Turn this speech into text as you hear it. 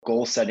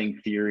goal setting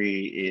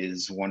theory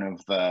is one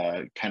of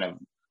the kind of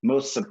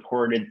most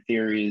supported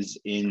theories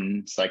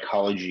in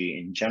psychology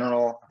in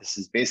general. This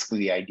is basically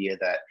the idea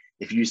that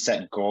if you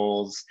set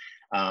goals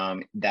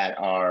that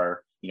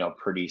are,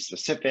 pretty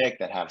specific,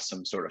 that have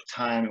some sort of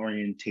time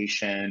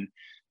orientation,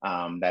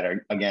 that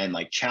are, again,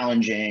 like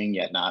challenging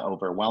yet not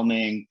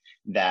overwhelming,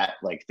 that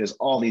like there's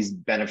all these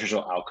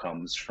beneficial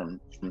outcomes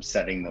from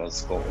setting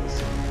those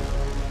goals.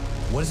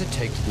 What does it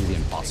take to do the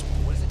impossible?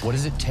 What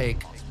does it take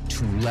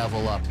to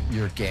level up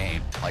your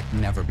game like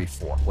never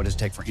before? What does it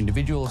take for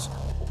individuals,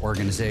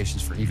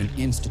 organizations, for even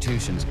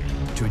institutions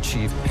to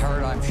achieve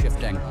paradigm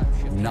shifting?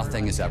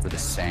 Nothing is ever the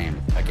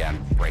same again,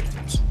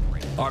 breakthroughs.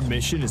 Our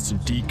mission is to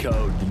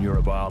decode the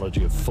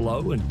neurobiology of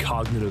flow and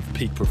cognitive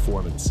peak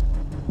performance.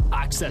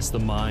 Access the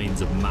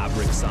minds of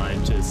maverick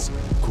scientists,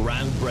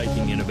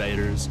 groundbreaking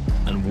innovators,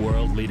 and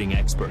world-leading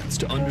experts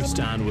to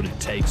understand what it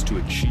takes to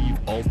achieve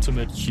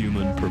ultimate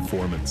human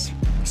performance,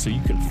 so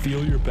you can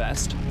feel your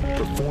best,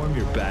 perform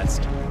your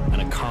best,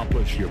 and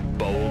accomplish your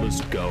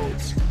boldest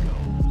goals.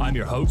 I'm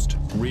your host,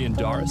 Rian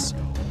Doris,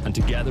 and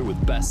together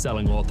with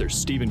best-selling author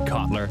Stephen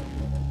Kotler,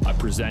 I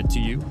present to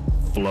you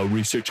Flow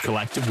Research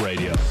Collective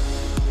Radio.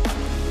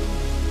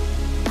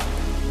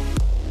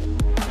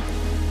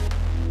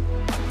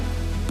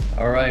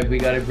 All right, we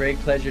got a great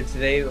pleasure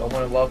today. I want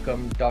to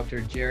welcome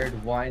Dr.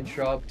 Jared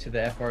Weintraub to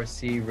the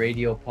FRC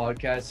Radio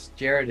podcast.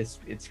 Jared,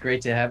 it's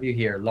great to have you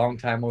here. Long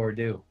time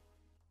overdue.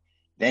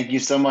 Thank you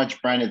so much,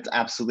 Brian. It's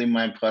absolutely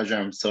my pleasure.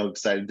 I'm so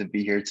excited to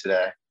be here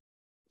today.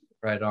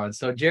 Right on.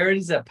 So Jared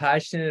is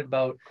passionate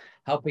about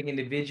helping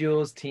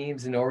individuals,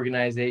 teams, and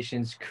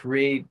organizations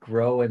create,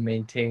 grow, and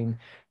maintain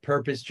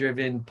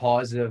purpose-driven,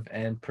 positive,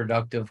 and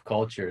productive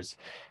cultures.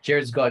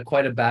 Jared's got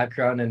quite a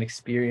background and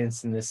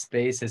experience in this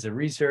space as a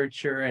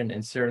researcher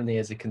and certainly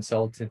as a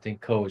consultant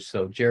and coach.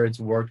 So Jared's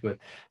worked with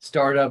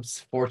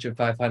startups, Fortune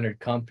 500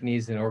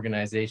 companies, and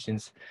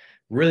organizations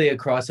really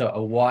across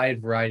a wide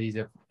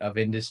variety of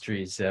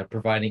industries,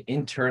 providing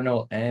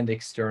internal and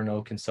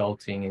external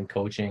consulting and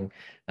coaching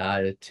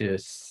to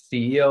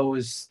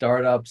CEOs,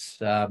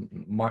 startups,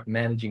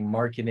 managing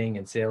marketing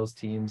and sales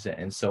teams,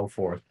 and so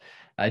forth.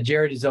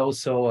 Jared is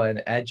also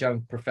an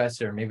adjunct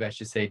professor, maybe I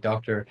should say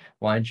Dr.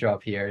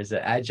 Weintraub here is an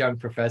adjunct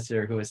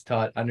professor who has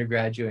taught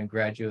undergraduate and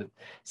graduate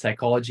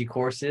psychology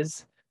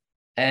courses.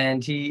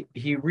 And he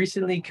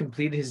recently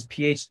completed his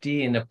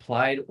PhD in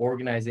applied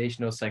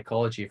organizational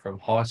psychology from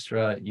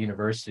Hofstra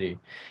University,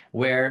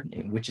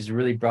 which has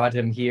really brought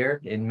him here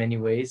in many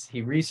ways.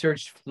 He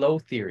researched flow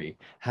theory,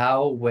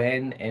 how,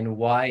 when, and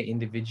why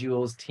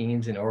individuals,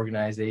 teams, and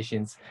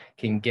organizations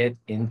can get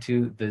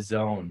into the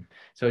zone.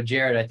 So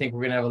Jared, I think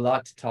we're going to have a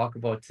lot to talk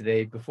about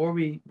today. Before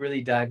we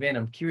really dive in,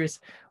 I'm curious,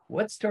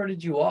 what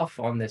started you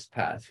off on this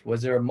path?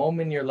 Was there a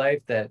moment in your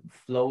life that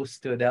flow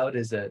stood out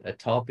as a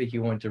topic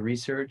you wanted to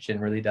research and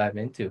really dive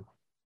into?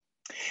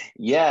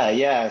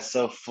 Yeah.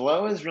 So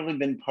flow has really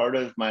been part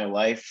of my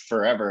life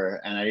forever.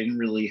 And I didn't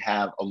really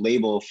have a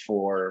label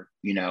for,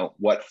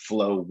 what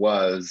flow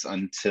was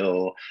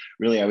until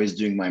really I was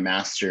doing my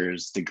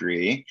master's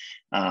degree.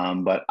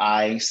 But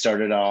I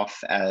started off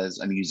as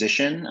a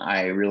musician.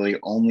 I really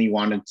only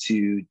wanted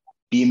to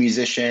be a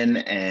musician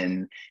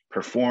and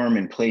perform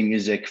and play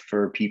music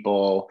for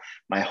people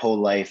my whole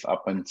life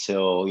up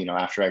until,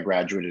 after I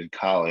graduated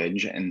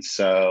college. And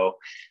so,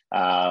 a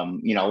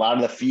lot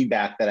of the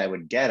feedback that I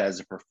would get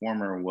as a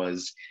performer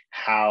was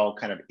how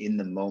kind of in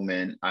the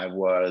moment I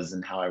was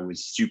and how I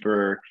was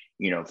super,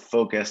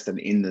 focused and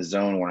in the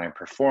zone when I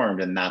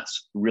performed. And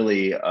that's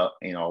really, a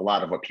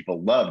lot of what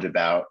people loved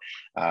about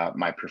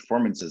my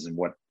performances and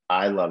what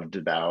I loved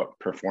about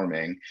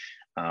performing.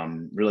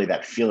 Really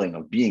that feeling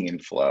of being in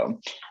flow.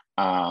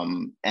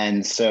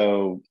 And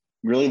so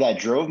really that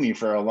drove me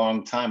for a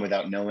long time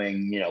without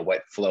knowing,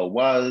 what flow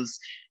was.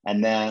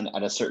 And then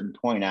at a certain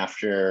point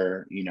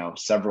after,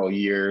 several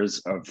years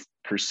of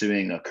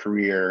pursuing a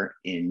career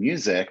in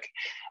music,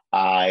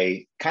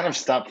 I kind of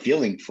stopped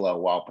feeling flow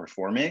while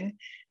performing.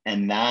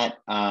 And that,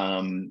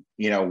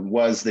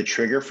 was the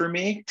trigger for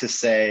me to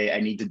say,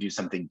 I need to do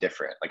something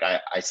different. Like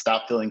I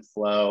stopped feeling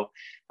flow.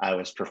 I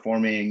was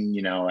performing,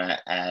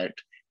 at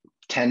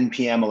 10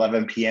 p.m.,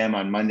 11 p.m.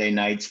 on Monday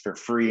nights for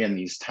free in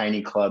these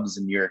tiny clubs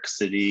in New York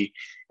City.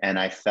 And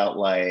I felt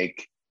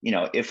like,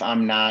 if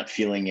I'm not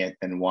feeling it,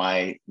 then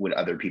why would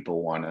other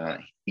people want to,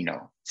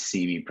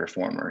 see me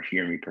perform or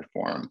hear me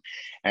perform?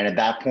 And at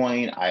that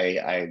point,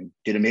 I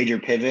did a major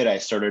pivot. I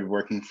started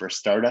working for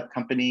startup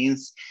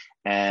companies,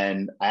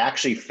 and I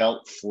actually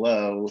felt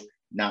flow,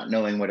 not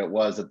knowing what it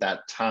was at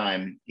that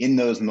time in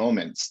those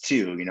moments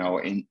too.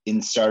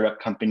 In startup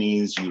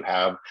companies, you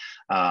have,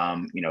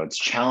 it's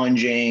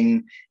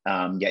challenging,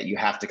 yet you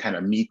have to kind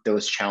of meet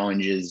those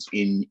challenges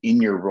in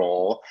your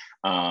role.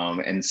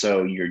 And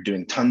so you're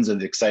doing tons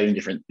of exciting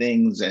different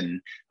things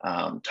and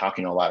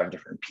talking to a lot of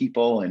different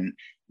people and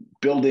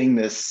building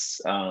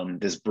this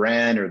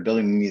brand or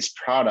building these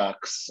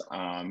products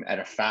at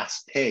a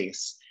fast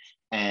pace.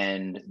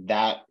 And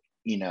that,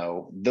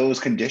 those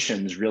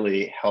conditions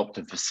really help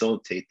to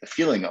facilitate the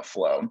feeling of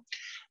flow.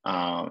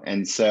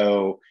 And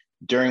so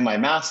during my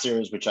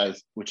master's, which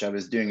I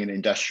was doing in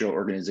industrial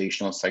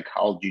organizational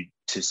psychology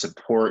to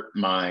support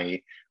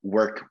my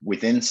work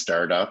within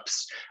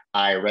startups,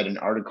 I read an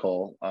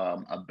article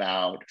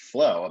about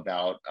flow,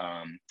 about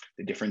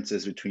the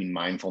differences between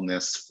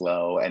mindfulness,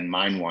 flow, and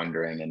mind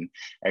wandering. And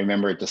I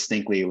remember it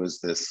distinctly. It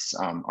was this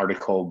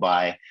article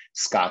by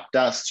Scott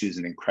Dust, who's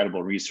an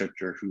incredible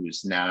researcher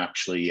who's now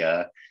actually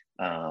a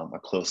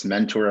close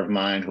mentor of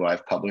mine, who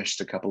I've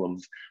published a couple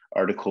of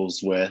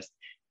articles with.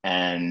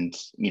 And,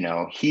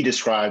 he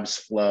describes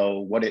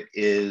flow, what it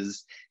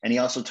is. And he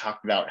also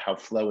talked about how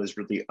flow is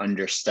really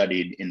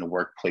understudied in the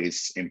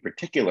workplace in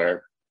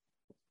particular.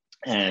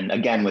 And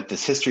again, with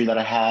this history that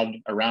I had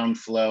around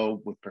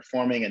flow with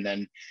performing, and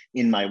then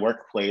in my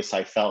workplace,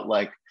 I felt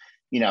like,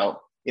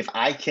 if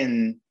I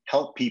can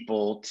help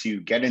people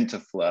to get into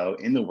flow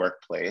in the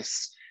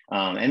workplace,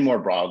 and more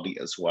broadly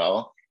as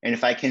well, and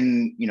if I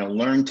can,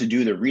 learn to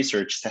do the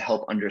research to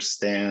help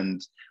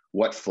understand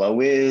what flow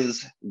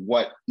is,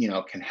 what,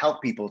 can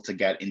help people to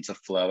get into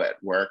flow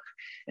at work,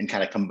 and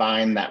kind of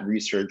combine that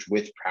research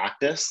with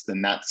practice,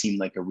 then that seemed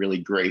like a really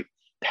great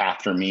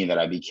path for me that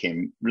I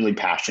became really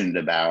passionate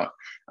about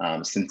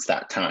since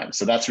that time.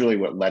 So that's really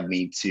what led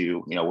me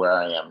to, where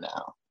I am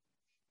now.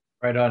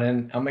 Right on.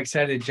 And I'm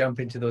excited to jump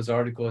into those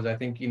articles. I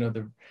think,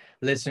 the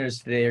listeners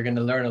today are going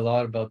to learn a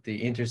lot about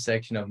the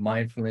intersection of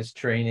mindfulness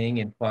training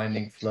and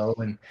finding flow,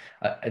 and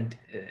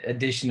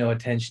additional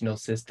attentional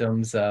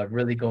systems,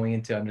 really going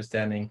into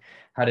understanding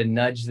how to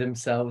nudge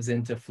themselves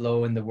into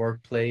flow in the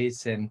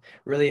workplace, and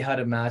really how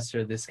to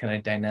master this kind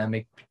of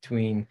dynamic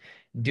between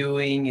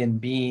doing and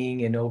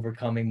being and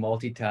overcoming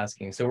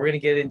multitasking. So we're going to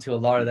get into a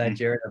lot of that,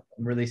 Jared.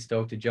 I'm really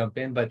stoked to jump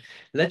in, but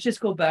let's just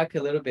go back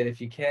a little bit,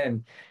 if you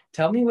can.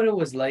 Tell me what it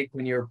was like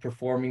when you were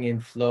performing in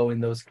flow in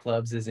those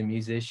clubs as a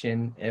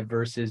musician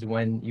versus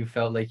when you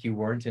felt like you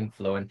weren't in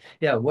flow. And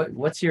yeah,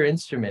 what's your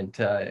instrument?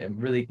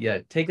 And really, yeah,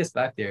 take us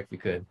back there if you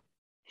could.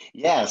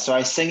 Yeah, so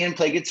I sing and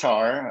play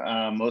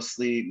guitar,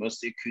 mostly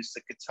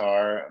acoustic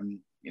guitar. I'm,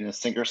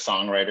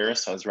 singer-songwriter,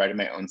 so I was writing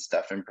my own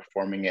stuff and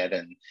performing it,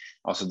 and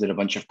also did a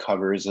bunch of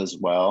covers as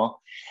well.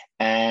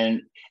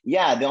 And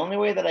yeah, the only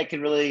way that I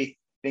could really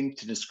think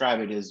to describe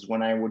it is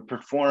when I would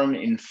perform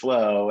in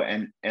flow,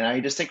 and I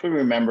distinctly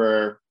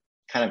remember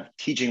kind of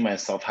teaching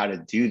myself how to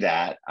do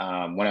that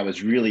when I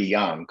was really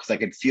young, because I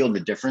could feel the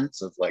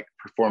difference of like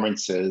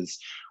performances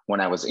when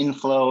I was in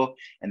flow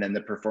and then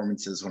the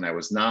performances when I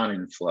was not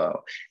in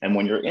flow. And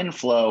when you're in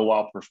flow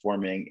while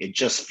performing, it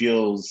just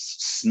feels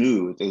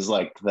smooth, is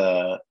like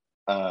the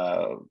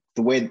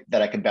way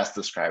that I could best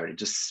describe it. It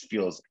just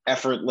feels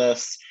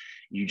effortless.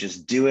 You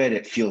just do it.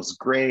 It feels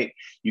great.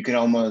 You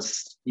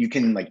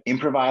can like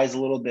improvise a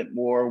little bit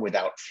more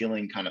without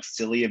feeling kind of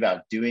silly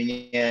about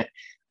doing it.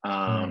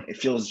 It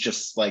feels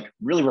just like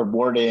really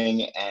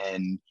rewarding,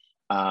 and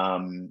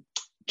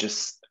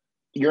just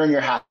you're in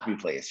your happy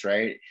place,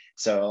 right?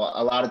 So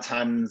a lot of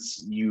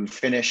times you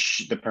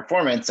finish the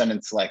performance and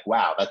it's like,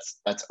 wow,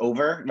 that's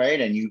over,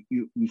 right? And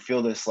you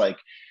feel this like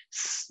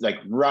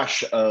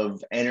rush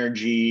of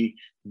energy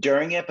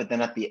during it, but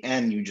then at the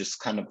end you just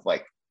kind of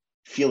like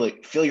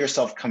feel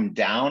yourself come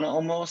down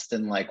almost,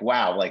 and like,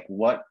 wow, like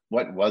what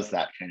was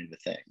that kind of a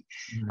thing?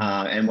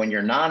 And when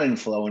you're not in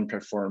flow and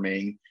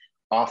performing,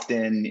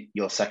 often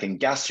you'll second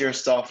guess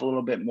yourself a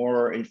little bit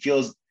more. It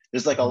feels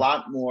there's like a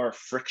lot more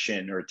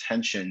friction or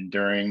tension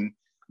during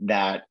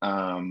that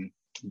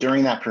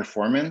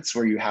performance,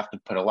 where you have to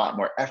put a lot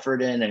more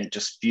effort in, and it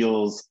just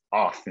feels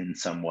off in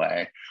some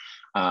way.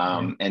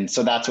 And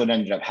so that's what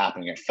ended up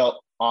happening. It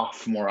felt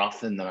off more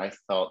often than I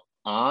felt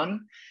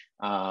on.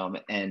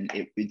 And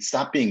it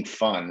stopped being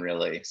fun,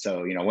 really.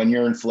 So, when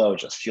you're in flow, it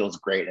just feels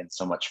great and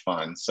so much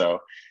fun. So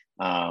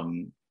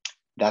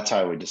that's how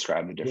I would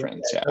describe the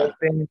difference. Yeah.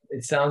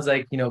 It sounds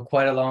like,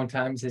 quite a long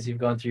time since you've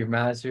gone through your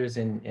master's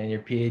and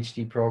your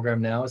PhD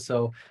program now.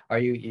 So are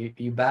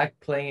you back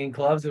playing in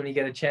clubs when you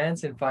get a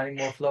chance and finding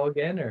more flow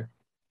again, or?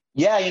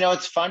 Yeah,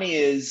 what's funny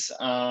is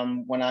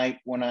when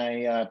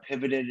I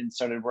pivoted and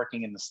started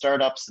working in the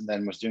startups, and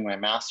then was doing my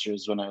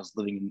master's when I was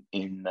living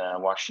in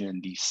Washington,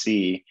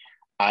 D.C.,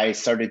 I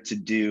started to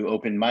do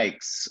open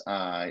mics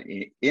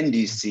in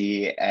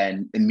DC,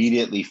 and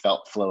immediately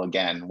felt flow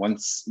again.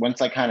 Once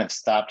I kind of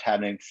stopped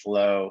having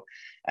flow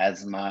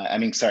as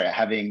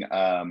having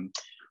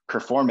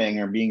performing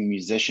or being a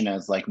musician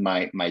as like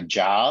my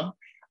job,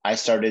 I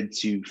started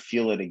to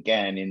feel it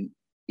again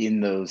in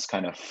those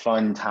kind of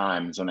fun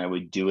times when I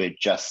would do it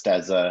just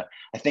as a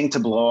thing to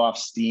blow off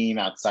steam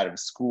outside of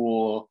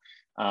school.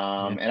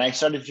 And I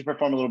started to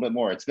perform a little bit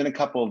more. It's been a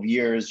couple of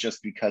years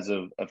just because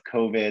of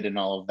COVID and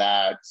all of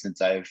that since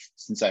I've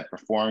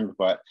performed.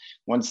 But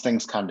once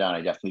things calm down,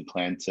 I definitely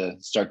plan to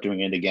start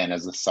doing it again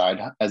as a side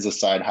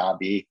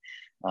hobby,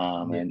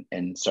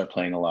 and start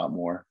playing a lot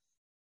more.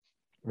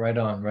 Right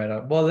on.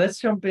 Well, let's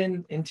jump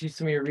into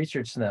some of your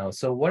research now.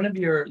 So one of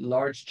your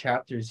large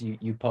chapters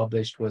you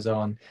published was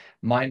on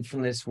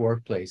mindfulness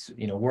workplace,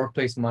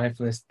 workplace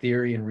mindfulness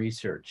theory and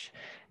research.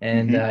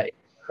 And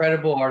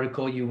incredible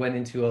article. You went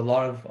into a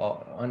lot of,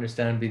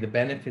 understandably, the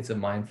benefits of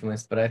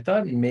mindfulness, but I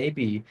thought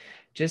maybe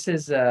just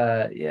as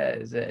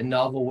as a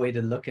novel way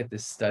to look at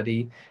this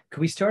study, could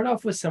we start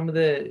off with some of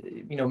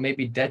the,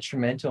 maybe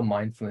detrimental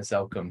mindfulness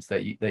outcomes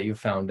that you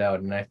found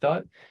out? And I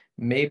thought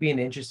maybe an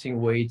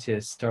interesting way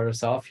to start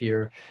us off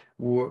here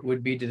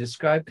would be to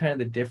describe kind of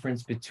the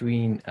difference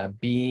between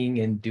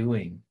being and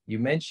doing. You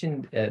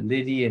mentioned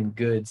Lydian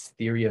Good's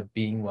theory of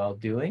being while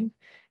doing,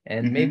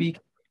 and Mhm. maybe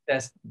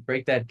that's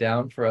break that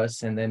down for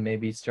us, and then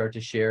maybe start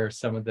to share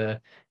some of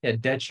the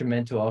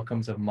detrimental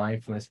outcomes of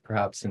mindfulness,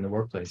 perhaps in the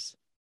workplace.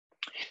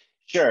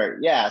 Sure.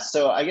 Yeah.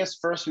 So I guess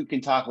first we can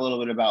talk a little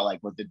bit about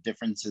like what the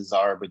differences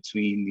are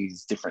between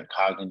these different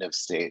cognitive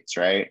states,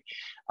 right?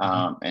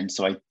 Mhm. And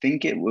so I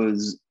think it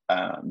was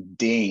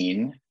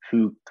Dane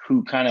who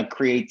kind of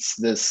creates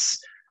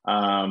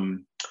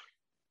um,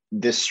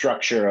 this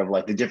structure of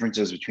like the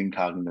differences between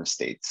cognitive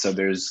states. So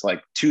there's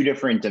like two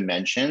different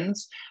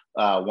dimensions.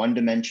 One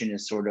dimension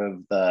is sort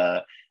of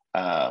the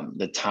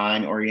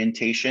time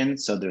orientation.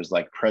 So there's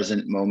like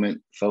present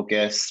moment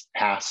focus,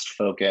 past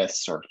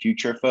focus, or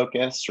future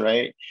focus,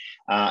 right?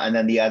 And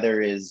then the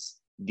other is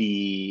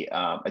the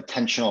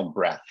attentional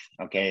breadth.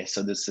 Okay,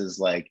 so this is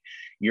like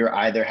you're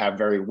either have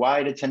very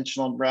wide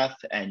attentional breadth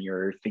and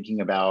you're thinking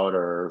about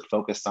or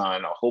focused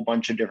on a whole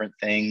bunch of different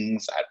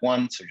things at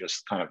once, or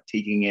just kind of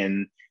taking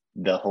in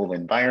the whole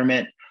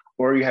environment,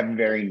 or you have a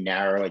very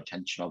narrow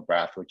attentional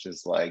breadth, which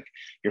is like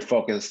you're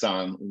focused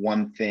on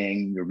one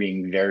thing, you're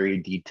being very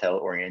detail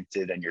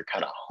oriented, and you're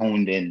kind of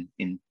honed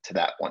into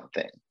that one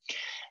thing.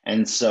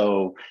 And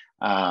so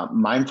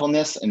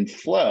mindfulness and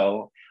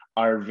flow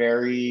are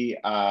very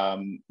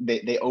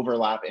they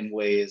overlap in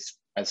ways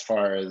as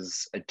far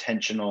as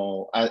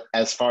attentional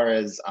as far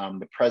as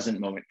the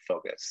present moment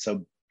focus.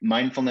 So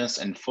mindfulness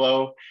and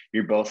flow,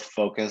 you're both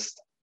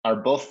focused are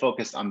both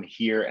focused on the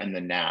here and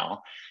the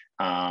now.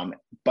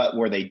 But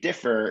where they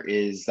differ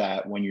is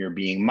that when you're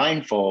being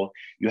mindful,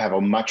 you have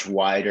a much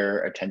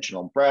wider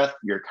attentional breadth.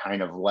 You're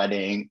kind of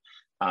letting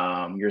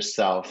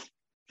yourself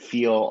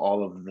feel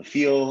all of the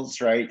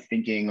feels, right?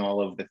 Thinking all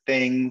of the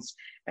things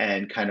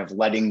and kind of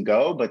letting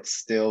go, but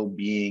still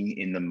being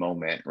in the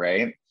moment,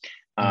 right?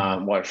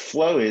 Mhm. What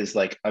flow is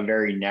like a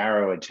very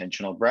narrow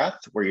attentional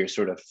breadth where you're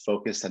sort of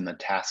focused on the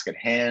task at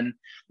hand,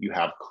 you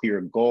have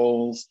clear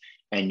goals,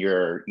 and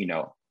you're,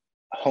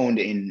 honed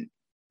in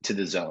to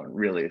the zone,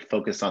 really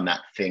focused on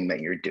that thing that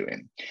you're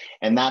doing.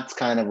 And that's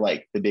kind of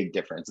like the big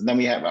difference. And then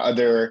we have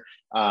other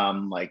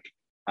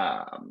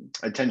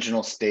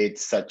attentional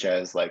states such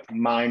as like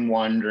mind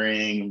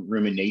wandering,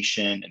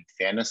 rumination, and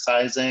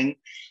fantasizing.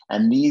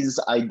 And these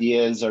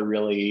ideas are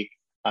really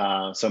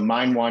so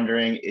mind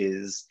wandering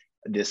is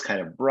this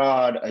kind of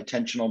broad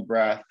attentional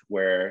breadth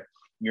where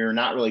you're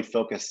not really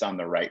focused on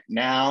the right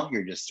now.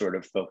 You're just sort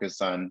of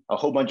focused on a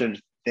whole bunch of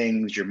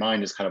things. Your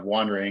mind is kind of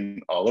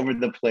wandering all over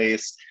the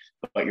place,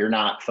 but you're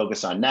not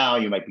focused on now.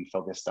 You might be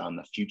focused on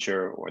the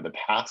future or the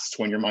past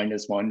when your mind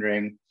is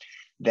wandering.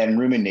 Then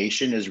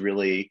rumination is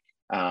really,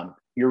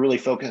 you're really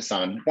focused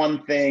on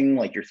one thing,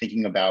 like you're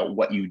thinking about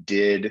what you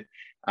did,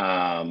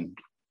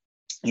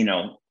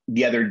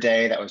 the other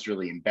day that was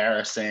really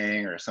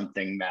embarrassing, or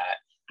something that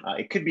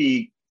it could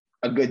be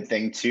a good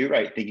thing too,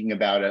 right? Thinking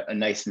about a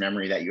nice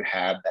memory that you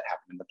had that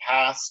happened in the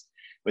past.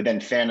 But then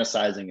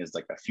fantasizing is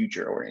like a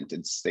future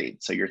oriented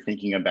state. So you're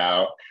thinking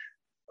about,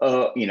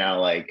 oh,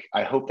 like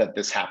I hope that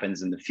this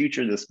happens in the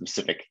future, this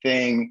specific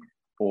thing,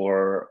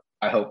 or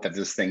I hope that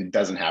this thing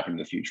doesn't happen in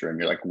the future. And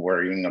you're like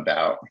worrying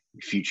about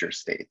future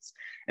states.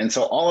 And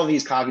so all of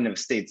these cognitive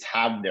states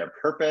have their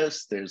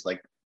purpose. There's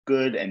like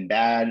good and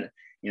bad,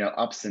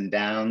 ups and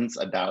downs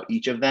about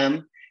each of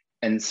them.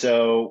 And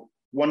so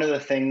one of the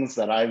things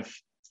that I've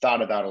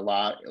thought about a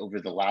lot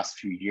over the last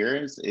few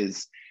years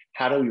is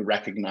how do we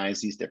recognize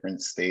these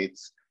different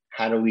states?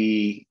 How do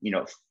we,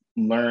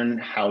 learn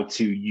how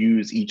to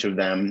use each of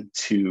them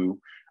to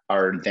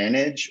our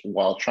advantage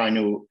while trying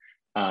to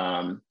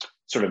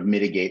sort of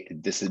mitigate the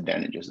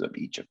disadvantages of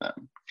each of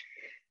them.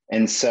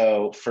 And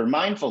so for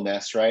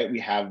mindfulness, right, we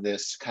have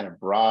this kind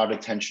of broad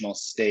attentional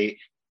state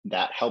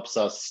that helps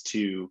us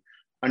to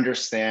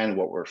understand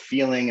what we're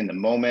feeling in the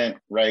moment,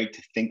 right?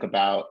 To think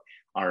about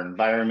our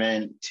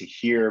environment, to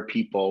hear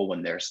people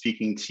when they're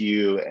speaking to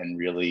you, and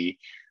really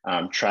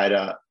try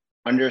to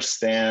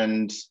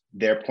understand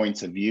their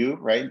points of view,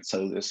 right?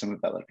 So there's some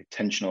of that like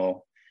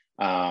attentional,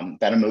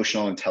 that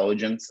emotional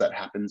intelligence that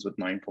happens with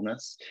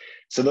mindfulness.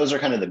 So those are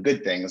kind of the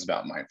good things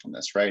about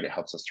mindfulness, right? It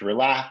helps us to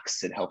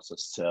relax. It helps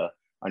us to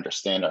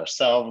understand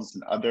ourselves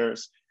and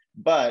others.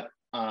 But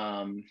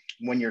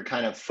when you're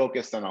kind of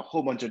focused on a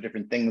whole bunch of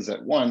different things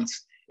at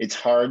once, it's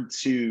hard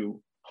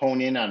to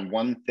hone in on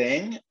one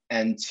thing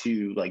and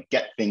to like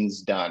get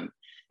things done.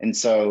 And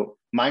so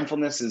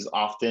mindfulness is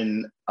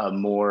often a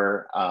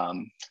more,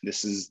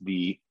 this is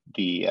the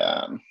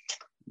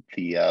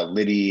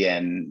Liddy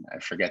and I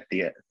forget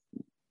the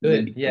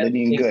Good. Yeah.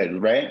 Lydian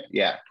Good, right?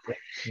 Yeah.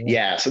 Yeah.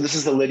 Yeah. So this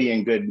is the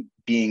Lydian Good,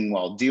 being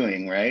while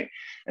doing, right?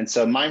 And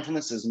so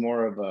mindfulness is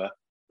more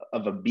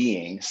of a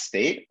being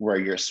state where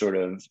you're sort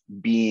of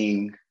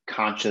being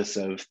conscious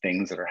of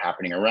things that are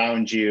happening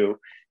around you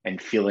and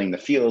feeling the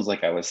feels,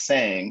 like I was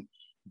saying.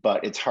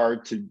 But it's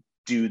hard to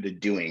do the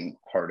doing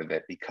part of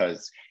it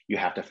because you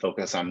have to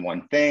focus on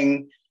one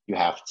thing. You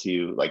have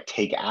to like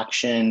take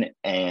action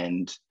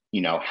and,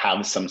 you know,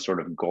 have some sort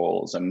of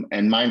goals.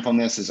 And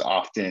mindfulness is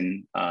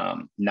often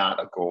not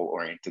a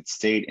goal-oriented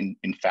state.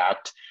 In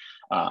fact,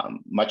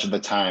 much of the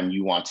time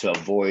you want to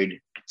avoid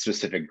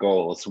specific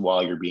goals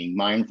while you're being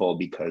mindful,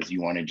 because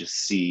you want to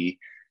just see,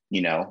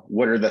 you know,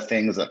 what are the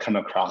things that come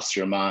across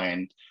your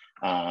mind,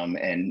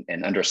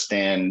 and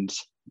understand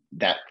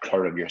that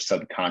part of your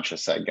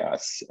subconscious, I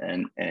guess,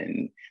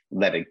 and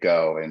let it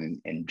go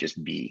and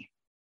just be.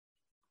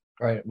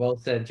 Right. Well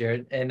said,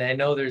 Jared. And I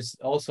know there's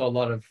also a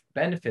lot of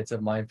benefits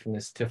of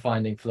mindfulness to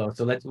finding flow.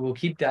 So we'll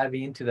keep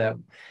diving into that.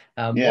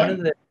 One of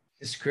the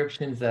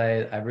descriptions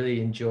that I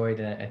really enjoyed,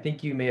 and I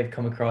think you may have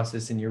come across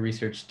this in your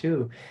research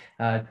too,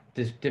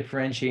 this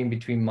differentiating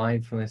between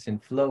mindfulness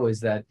and flow, is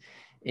that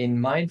in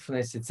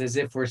mindfulness, it's as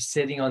if we're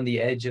sitting on the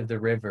edge of the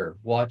river,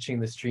 watching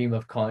the stream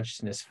of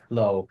consciousness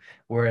flow.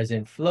 Whereas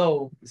in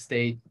flow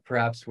state,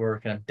 perhaps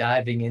we're kind of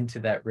diving into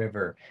that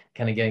river,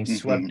 kind of getting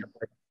swept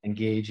up,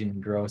 engage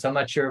and grow. So I'm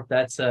not sure if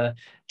that's a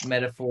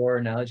metaphor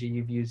analogy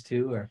you've used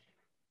too, or.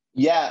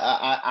 Yeah,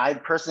 I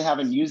personally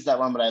haven't used that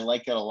one, but I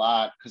like it a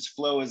lot because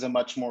flow is a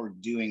much more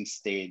doing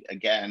state.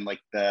 Again, like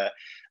the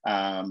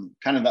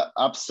kind of the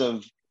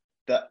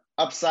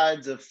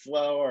upsides of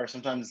flow, or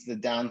sometimes the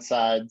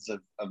downsides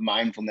of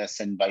mindfulness,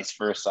 and vice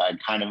versa. I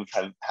kind of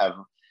have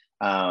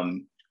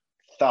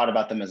thought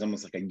about them as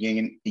almost like a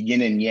yin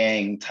and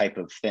yang type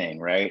of thing,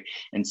 right?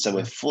 And so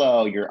with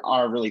flow, you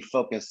are really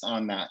focused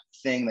on that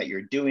thing that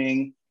you're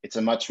doing. It's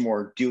a much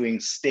more doing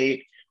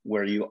state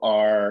where you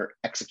are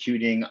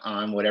executing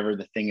on whatever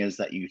the thing is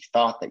that you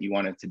thought that you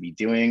wanted to be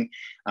doing.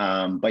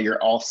 But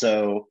you're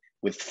also,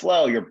 with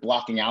flow, you're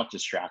blocking out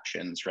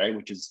distractions, right?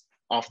 Which is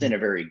often a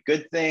very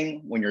good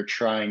thing when you're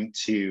trying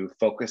to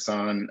focus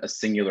on a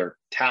singular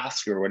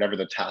task or whatever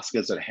the task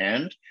is at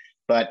hand.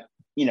 But,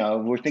 you know,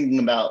 we're thinking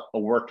about a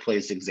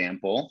workplace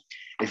example.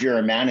 If you're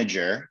a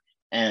manager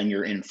and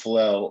you're in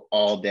flow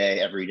all day,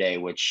 every day,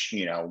 which,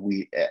 you know,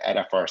 we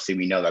at FRC,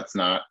 we know that's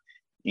not,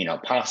 you know,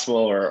 possible,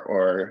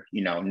 or,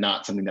 you know,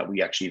 not something that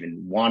we actually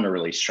even want to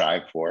really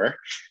strive for.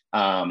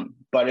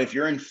 But if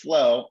you're in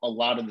flow, a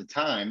lot of the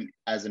time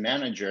as a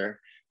manager,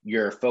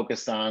 you're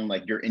focused on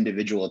like your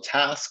individual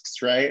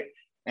tasks, right?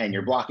 And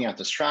you're blocking out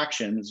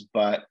distractions.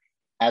 But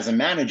as a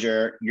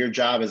manager, your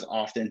job is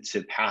often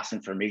to pass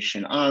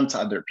information on to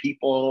other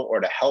people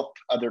or to help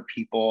other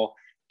people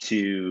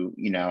to,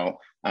 you know,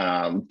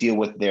 deal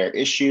with their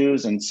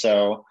issues. And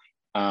so,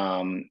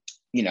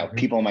 you know,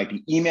 people might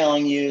be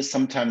emailing you.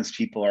 Sometimes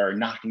people are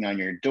knocking on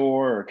your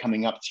door or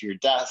coming up to your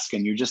desk,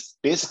 and you just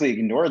basically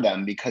ignore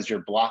them because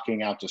you're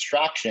blocking out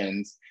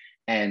distractions.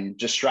 And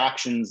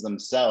distractions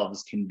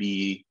themselves can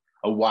be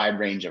a wide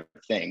range of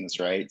things,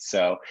 right?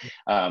 So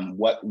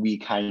what we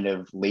kind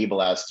of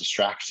label as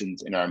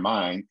distractions in our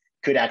mind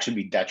could actually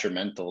be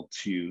detrimental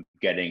to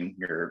getting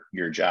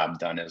your job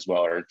done as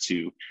well, or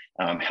to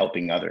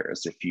helping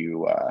others if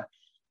you,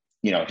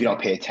 you know, if you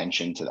don't pay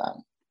attention to that.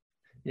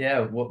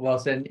 Yeah, well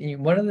said. I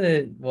want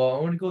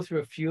to go through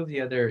a few of the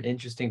other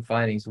interesting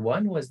findings.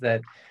 One was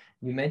that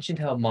you mentioned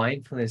how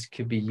mindfulness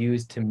could be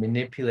used to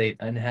manipulate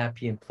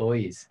unhappy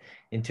employees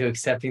into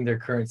accepting their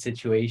current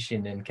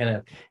situation and kind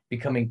of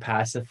becoming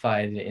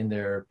pacified in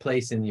their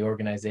place in the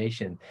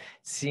organization.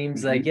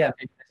 Seems like, yeah,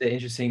 maybe there's an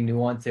interesting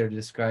nuance there to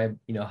describe,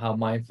 you know, how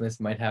mindfulness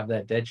might have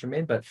that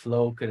detriment, but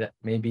flow could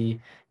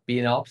maybe be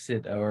an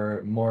opposite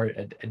or more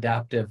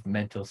adaptive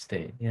mental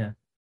state. Yeah.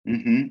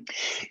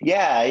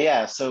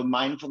 Yeah. So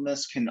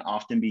mindfulness can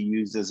often be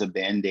used as a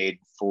band-aid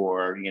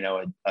for, you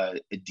know,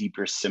 a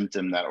deeper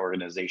symptom that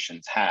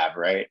organizations have,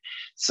 right?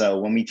 So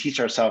when we teach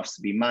ourselves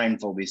to be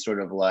mindful, we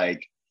sort of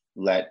like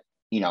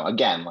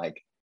again,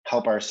 like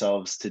help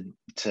ourselves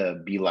to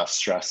be less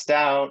stressed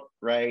out,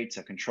 right?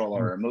 To control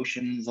our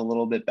emotions a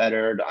little bit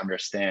better, to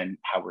understand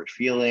how we're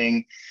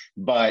feeling.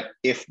 But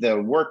if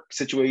the work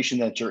situation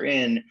that you're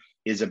in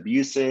is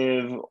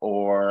abusive,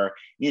 or,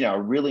 you know,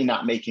 really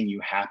not making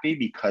you happy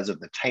because of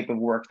the type of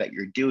work that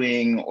you're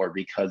doing, or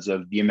because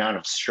of the amount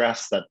of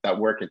stress that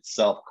work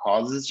itself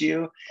causes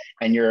you,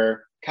 and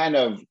you're kind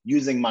of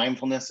using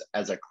mindfulness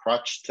as a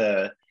crutch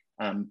to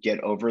get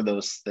over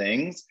those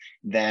things,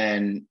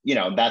 then, you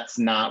know, that's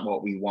not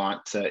what we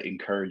want to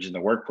encourage in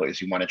the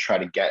workplace. We want to try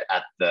to get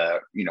at the,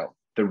 you know,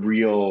 the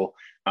real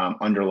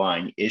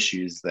underlying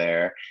issues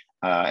there.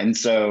 And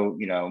so,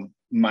 you know,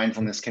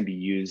 mindfulness can be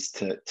used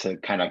to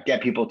kind of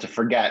get people to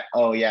forget,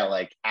 oh yeah,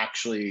 like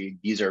actually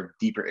these are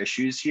deeper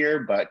issues here,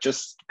 but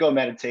just go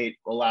meditate,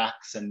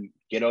 relax, and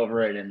get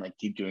over it, and like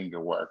keep doing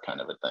your work, kind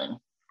of a thing.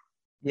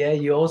 Yeah,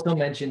 you also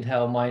mentioned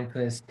how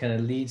mindfulness kind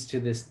of leads to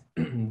this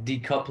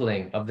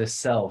decoupling of the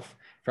self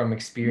from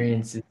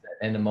experiences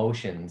and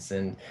emotions.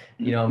 And,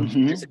 you know, I'm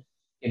curious if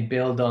you can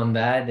build on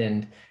that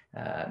and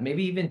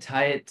maybe even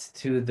tie it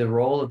to the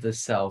role of the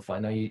self. I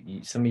know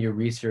some of your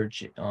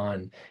research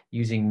on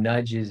using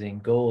nudges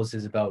and goals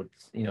is about,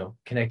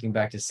 connecting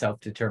back to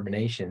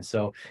self-determination.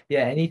 So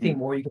yeah, anything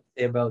more you can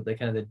say about the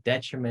kind of the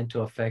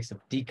detrimental effects of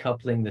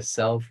decoupling the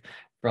self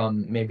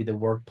from maybe the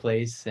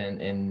workplace,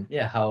 and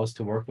yeah, how else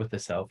to work with the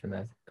self in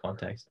that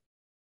context?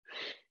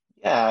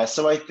 Yeah,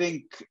 so I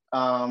think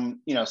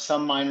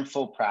some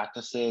mindful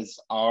practices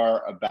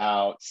are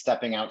about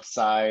stepping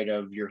outside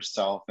of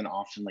yourself and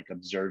often like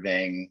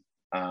observing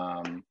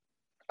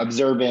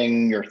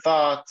your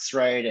thoughts,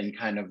 right? And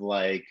kind of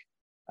like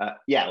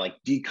like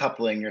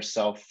decoupling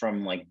yourself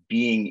from like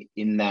being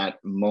in that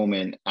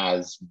moment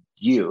as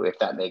you, if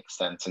that makes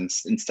sense. And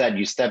instead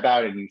you step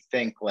out and you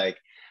think like,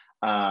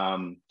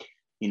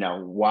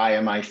 why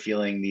am I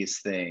feeling these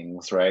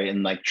things, right?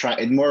 And like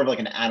try more of like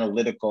an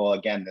analytical,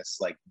 again, this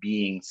like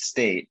being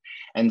state.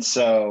 And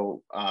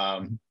so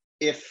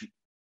if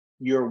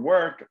your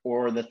work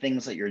or the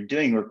things that you're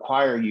doing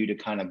require you to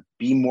kind of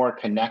be more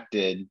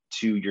connected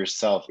to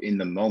yourself in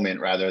the moment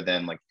rather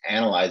than like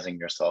analyzing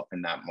yourself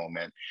in that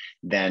moment,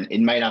 then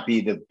it might not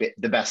be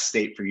the best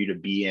state for you to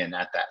be in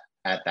at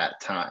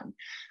that time.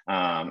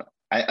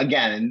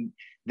 Again,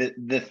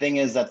 the thing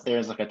is that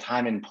there's like a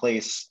time and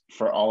place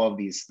for all of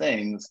these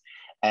things,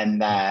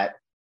 and that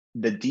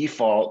the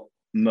default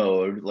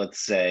mode,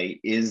 let's say,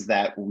 is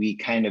that we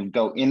kind of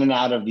go in and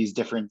out of these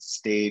different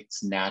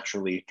states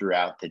naturally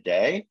throughout the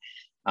day.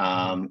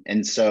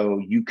 And so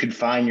you could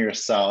find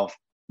yourself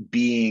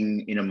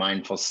being in a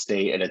mindful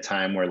state at a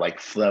time where like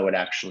flow would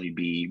actually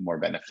be more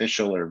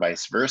beneficial, or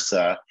vice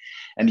versa.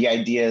 And the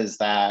idea is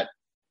that,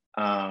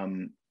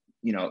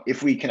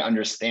 if we can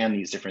understand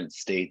these different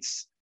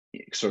states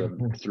sort of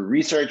through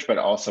research, but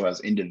also as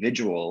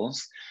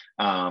individuals,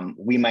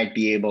 we might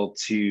be able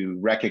to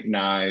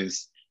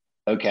recognize,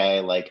 okay,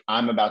 like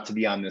I'm about to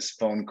be on this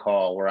phone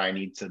call where I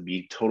need to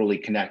be totally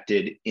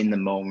connected in the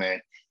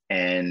moment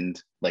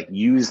and like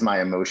use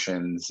my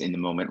emotions in the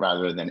moment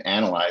rather than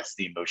analyze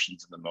the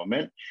emotions in the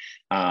moment.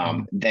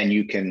 Then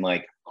you can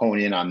like hone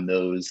in on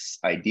those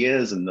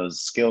ideas and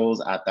those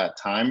skills at that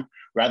time,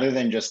 rather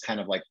than just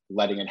kind of like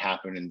letting it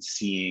happen and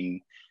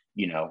seeing,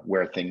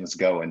 where things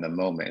go in the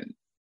moment.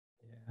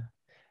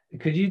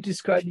 Could you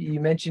describe,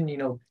 you mentioned,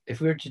 if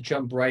we were to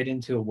jump right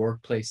into a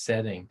workplace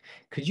setting,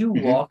 could you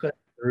walk us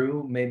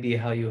through maybe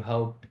how you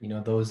help,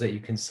 those that you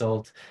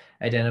consult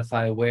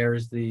identify where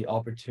is the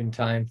opportune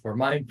time for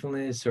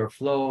mindfulness or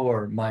flow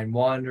or mind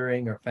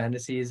wandering or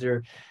fantasies,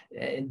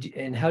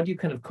 and how do you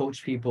kind of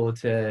coach people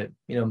to,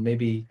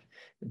 maybe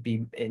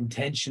be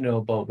intentional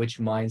about which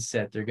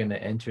mindset they're going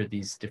to enter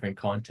these different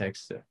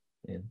contexts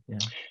in? Yeah.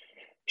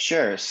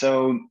 Sure.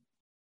 So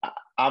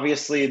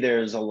obviously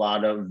there's a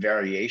lot of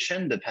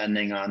variation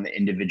depending on the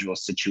individual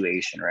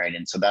situation, right?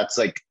 And so that's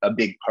like a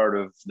big part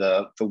of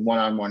the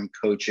one-on-one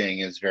coaching,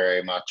 is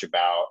very much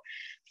about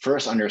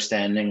first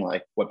understanding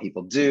like what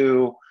people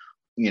do,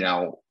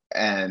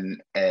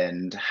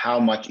 and how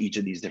much each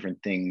of these different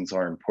things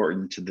are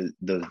important to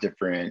those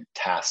different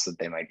tasks that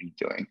they might be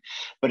doing.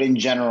 But in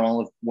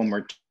general, when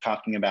we're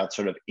talking about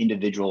sort of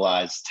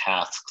individualized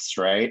tasks,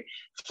 right,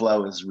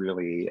 flow is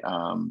really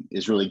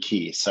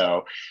key.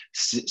 So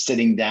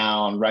sitting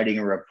down, writing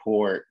a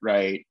report,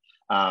 right,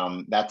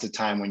 that's a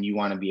time when you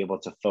want to be able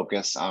to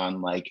focus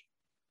on like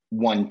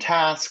one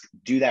task,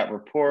 do that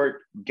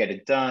report, get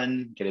it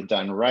done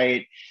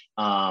right.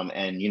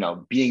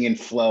 And being in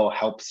flow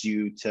helps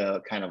you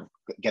to kind of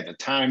get the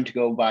time to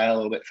go by a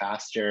little bit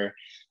faster.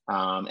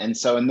 And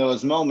so in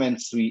those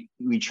moments, we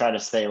try to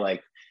say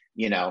like,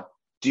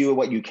 do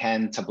what you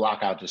can to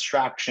block out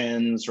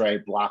distractions,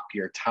 right? Block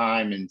your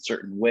time in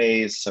certain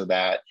ways so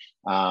that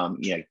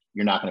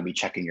you're not going to be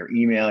checking your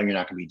email, you're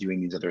not going to be doing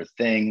these other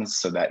things,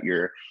 so that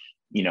you're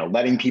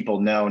letting people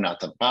know not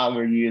to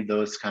bother you,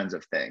 those kinds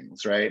of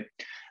things, right?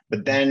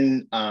 But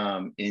then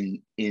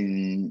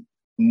in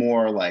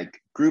more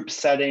like group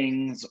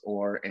settings,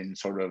 or in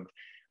sort of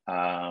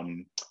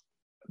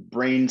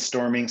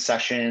brainstorming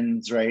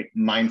sessions, right,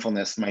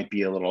 mindfulness might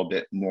be a little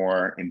bit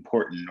more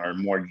important or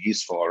more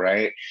useful,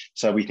 right?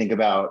 So we think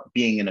about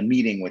being in a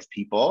meeting with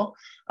people,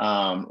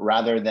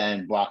 rather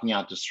than blocking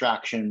out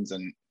distractions,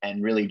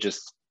 and really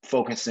just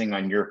focusing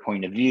on your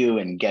point of view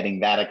and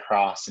getting that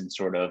across, and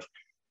sort of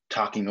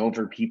talking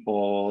over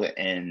people,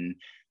 and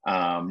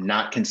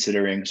not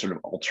considering sort of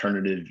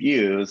alternative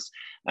views.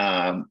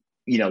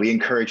 We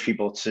encourage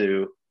people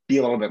to be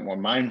a little bit more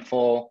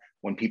mindful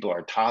when people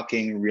are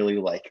talking, really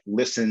like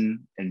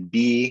listen and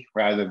be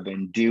rather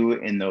than do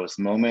in those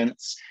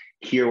moments,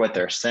 hear what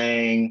they're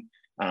saying,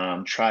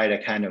 try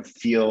to kind of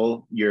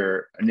feel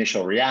your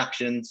initial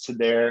reactions to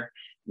their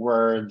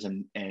words,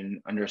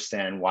 and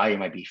understand why you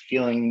might be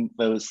feeling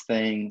those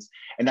things.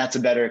 And that's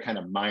a better kind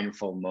of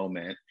mindful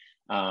moment.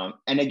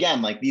 And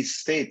again, like these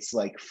states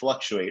like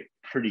fluctuate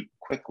pretty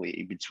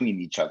quickly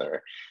between each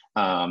other,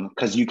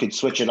 because you could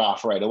switch it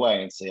off right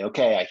away and say,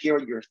 okay, I hear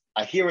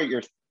what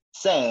you're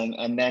saying,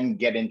 and then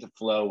get into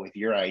flow with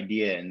your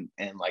idea,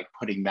 and like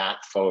putting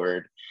that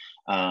forward.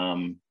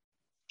 And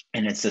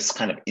it's this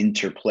kind of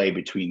interplay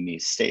between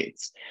these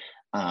states.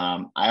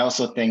 I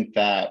also think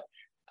that,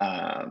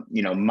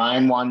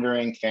 mind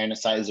wandering,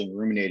 fantasizing,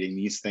 ruminating,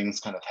 these things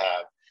kind of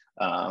have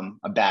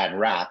a bad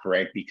rap,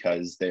 right?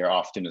 Because they're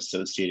often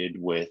associated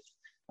with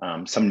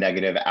some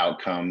negative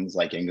outcomes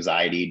like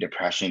anxiety,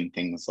 depression,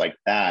 things like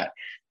that.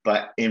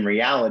 But in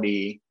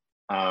reality,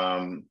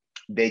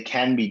 they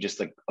can be just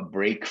like a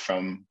break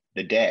from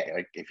the day.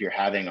 Like if you're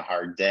having a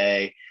hard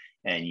day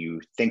and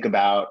you think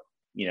about,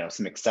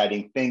 some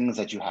exciting things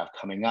that you have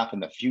coming up in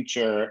the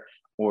future,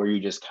 or you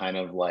just kind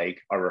of like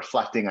are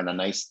reflecting on a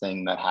nice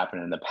thing that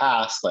happened in the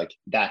past, like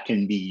that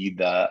can be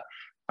the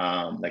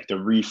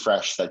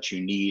refresh that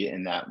you need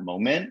in that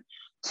moment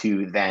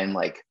to then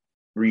like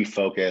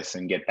refocus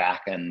and get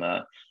back in the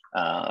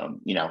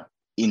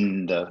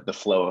in the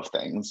flow of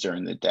things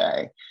during the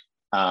day.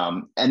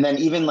 And then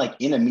even like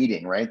in a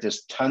meeting, right,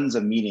 there's tons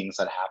of meetings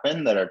that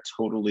happen that are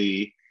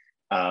totally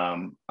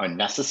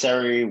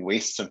unnecessary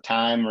wastes of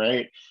time,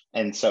 right?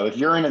 And so if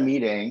you're in a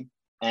meeting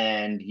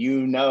and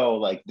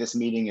like this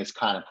meeting is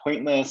kind of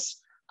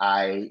pointless,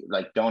 I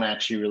like don't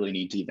actually really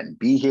need to even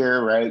be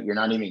here, right? You're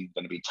not even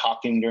going to be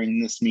talking during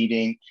this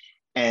meeting,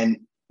 and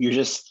you're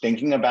just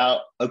thinking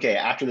about, okay,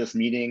 after this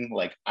meeting,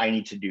 like I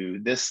need to do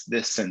this,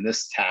 and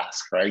this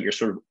task, right? You're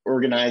sort of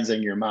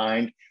organizing your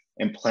mind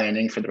and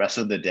planning for the rest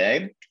of the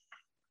day.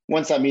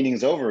 Once that meeting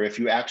is over, if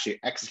you actually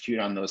execute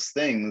on those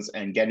things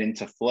and get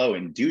into flow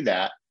and do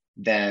that,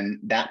 then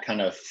that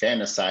kind of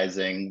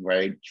fantasizing,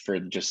 right, for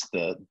just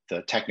the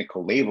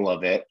technical label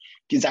of it,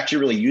 is actually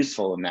really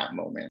useful in that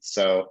moment.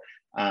 So,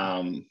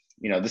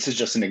 this is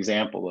just an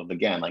example of,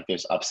 again, like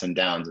there's ups and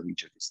downs of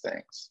each of these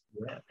things.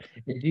 Yeah.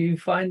 Do you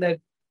find that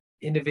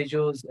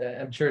individuals,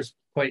 I'm sure it's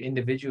quite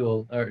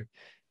individual, or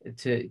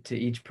to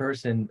each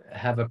person,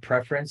 have a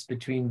preference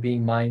between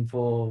being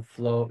mindful,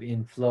 flow,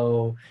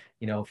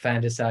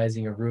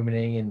 fantasizing or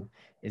ruminating? And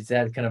is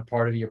that kind of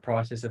part of your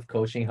process of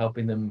coaching,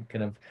 helping them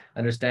kind of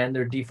understand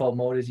their default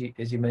mode, as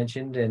you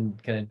mentioned,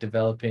 and kind of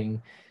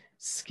developing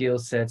skill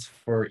sets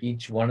for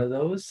each one of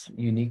those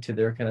unique to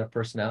their kind of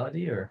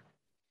personality? Or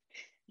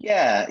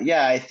Yeah,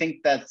 I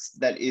think that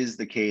is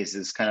the case,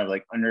 is kind of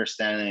like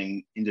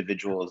understanding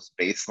individuals'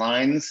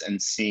 baselines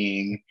and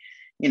seeing,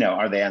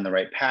 are they on the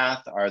right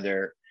path? Are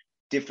there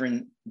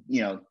different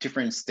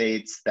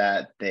states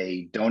that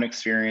they don't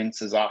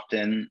experience as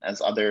often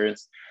as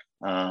others?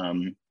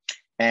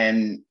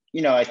 And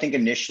I think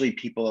initially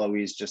people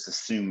always just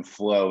assume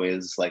flow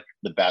is like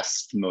the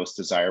best, most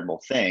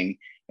desirable thing.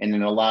 And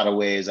in a lot of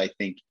ways, I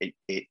think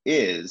it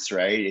is,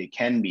 right? It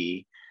can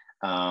be.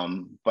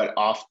 But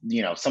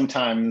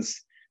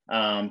sometimes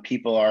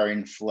people are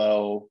in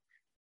flow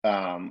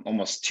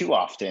almost too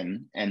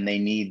often, and they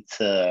need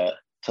to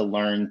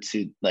learn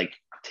to like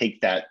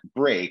take that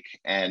break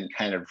and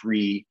kind of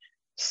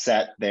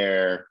reset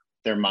their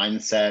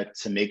mindset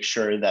to make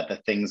sure that the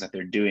things that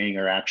they're doing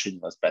are actually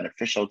most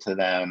beneficial to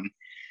them,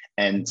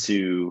 and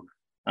to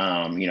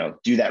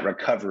do that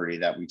recovery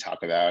that we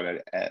talk about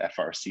at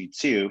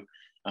FRC2,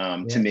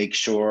 to make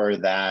sure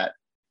that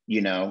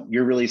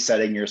you're really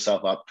setting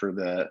yourself up for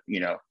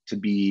to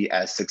be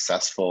as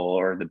successful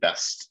or the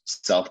best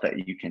self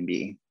that you can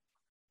be.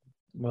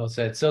 Well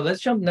said. So let's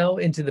jump now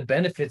into the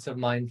benefits of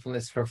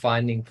mindfulness for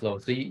finding flow.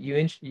 So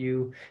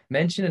you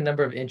mentioned a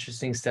number of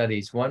interesting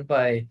studies, one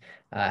by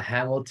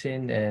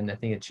Hamilton and I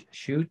think it's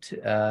Shute,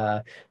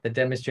 that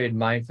demonstrated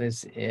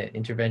mindfulness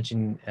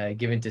intervention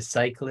given to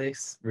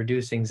cyclists,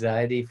 reduced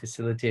anxiety,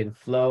 facilitated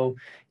flow.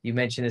 You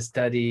mentioned a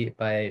study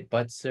by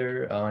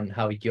Butzer on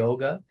how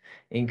yoga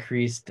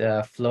increased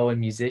flow in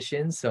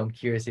musicians. So I'm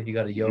curious if you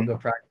got a yoga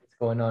practice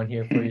going on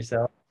here for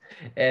yourself.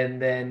 And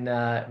then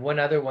one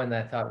other one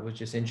that I thought was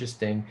just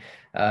interesting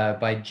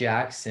by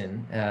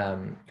Jackson,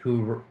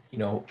 who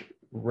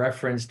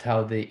referenced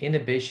how the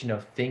inhibition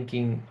of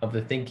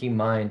the thinking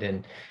mind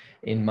and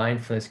in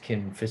mindfulness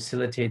can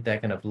facilitate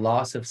that kind of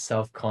loss of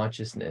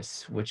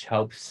self-consciousness, which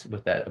helps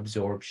with that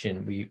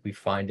absorption we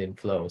find in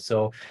flow.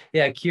 So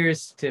yeah,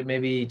 curious to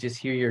maybe just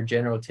hear your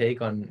general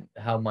take on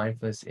how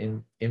mindfulness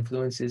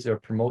influences or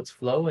promotes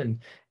flow, and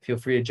feel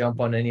free to jump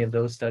on any of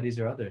those studies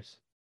or others.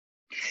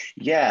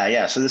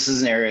 Yeah. So this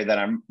is an area that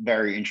I'm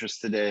very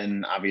interested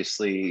in.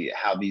 Obviously,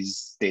 how these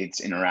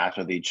states interact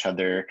with each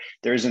other.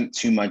 There isn't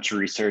too much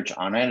research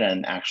on it,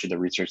 and actually, the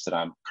research that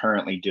I'm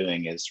currently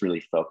doing is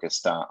really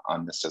focused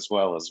on this as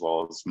well as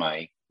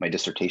my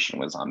dissertation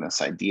was on this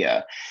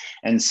idea.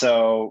 And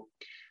so,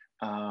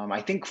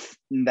 I think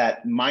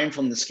that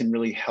mindfulness can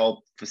really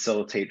help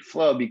facilitate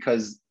flow,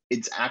 because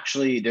it's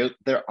actually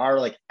there are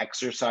like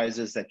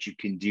exercises that you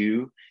can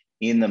do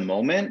in the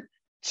moment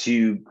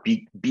to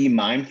be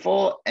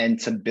mindful and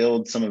to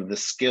build some of the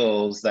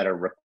skills that are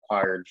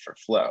required for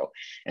flow.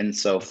 And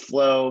so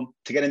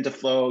to get into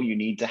flow, you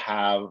need to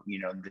have,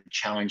 the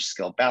challenge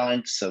skill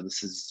balance. So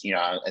this is,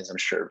 as I'm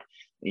sure,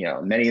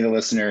 many of the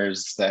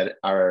listeners that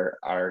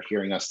are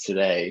hearing us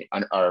today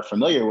are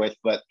familiar with,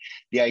 but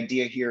the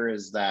idea here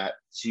is that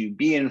to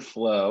be in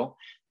flow,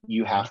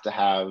 you have to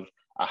have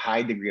a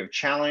high degree of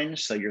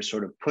challenge. So you're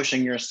sort of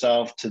pushing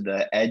yourself to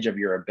the edge of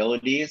your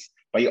abilities,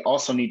 but you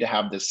also need to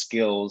have the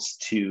skills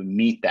to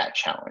meet that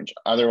challenge.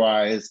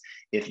 Otherwise,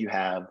 if you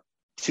have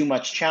too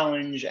much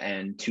challenge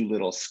and too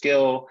little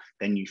skill,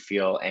 then you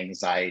feel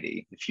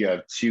anxiety. If you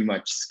have too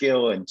much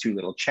skill and too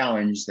little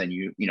challenge, then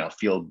you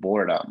feel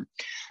boredom.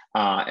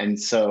 And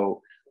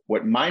so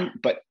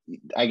but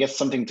I guess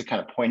something to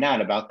kind of point out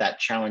about that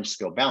challenge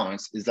skill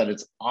balance is that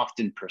it's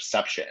often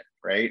perception,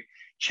 right?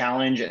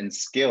 Challenge and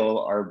skill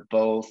are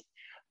both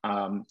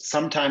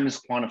sometimes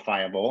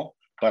quantifiable,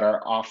 but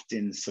are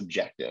often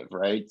subjective,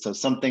 right? So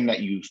something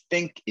that you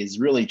think is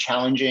really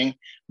challenging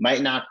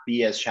might not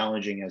be as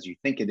challenging as you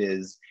think it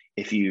is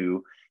if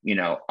you,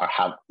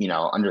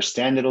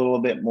 understand it a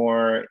little bit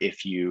more,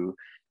 if you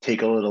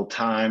take a little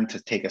time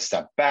to take a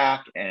step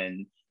back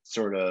and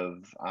sort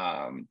of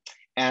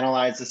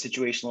analyze the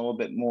situation a little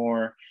bit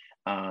more,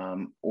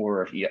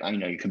 or if you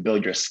can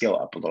build your skill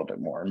up a little bit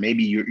more.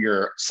 Maybe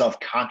you're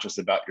self-conscious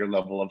about your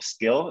level of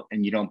skill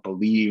and you don't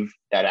believe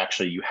that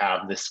actually you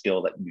have the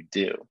skill that you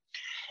do.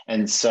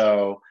 And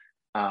so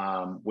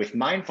with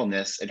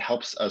mindfulness, it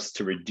helps us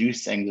to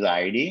reduce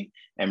anxiety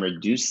and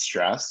reduce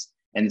stress.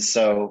 And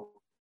so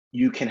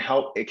it can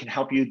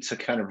help you to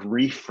kind of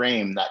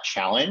reframe that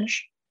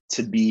challenge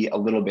to be a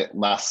little bit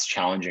less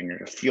challenging or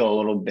to feel a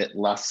little bit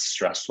less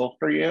stressful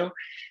for you.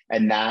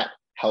 And that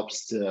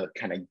helps to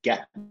kind of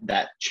get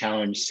that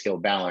challenge skill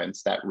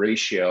balance, that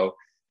ratio,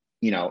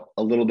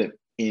 a little bit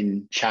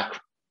in check,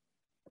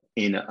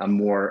 in a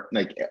more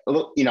a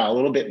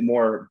little bit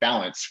more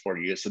balanced for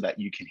you, so that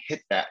you can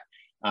hit that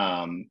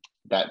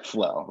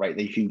flow, right?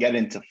 That you can get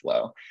into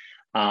flow.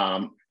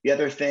 The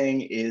other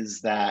thing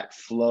is that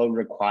flow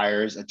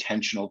requires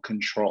attentional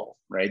control,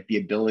 right? The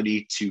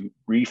ability to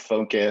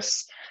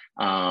refocus.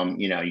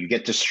 You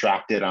get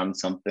distracted on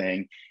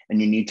something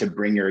and you need to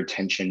bring your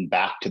attention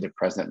back to the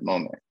present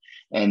moment.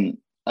 And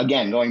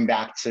again, going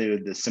back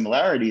to the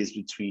similarities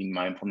between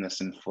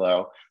mindfulness and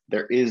flow,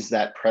 there is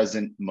that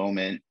present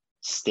moment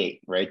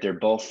state, right? They're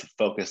both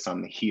focused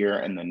on the here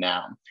and the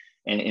now.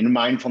 And in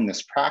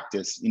mindfulness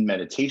practice, in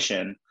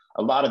meditation,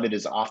 a lot of it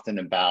is often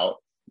about,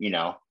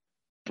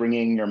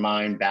 bringing your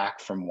mind back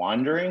from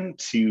wandering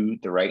to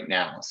the right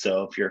now.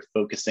 So if you're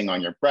focusing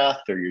on your breath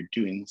or you're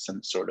doing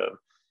some sort of,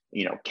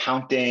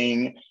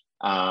 counting,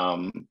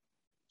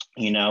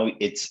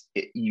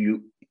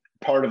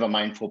 part of a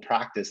mindful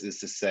practice is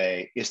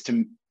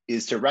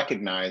to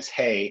recognize,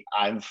 hey,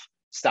 I've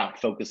stopped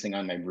focusing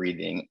on my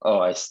breathing. Oh,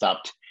 I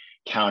stopped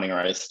counting, or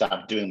I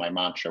stopped doing my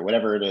mantra,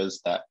 whatever it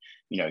is that,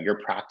 your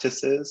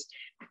practice is.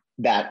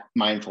 That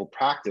mindful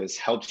practice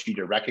helps you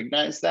to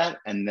recognize that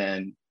and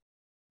then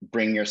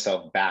bring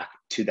yourself back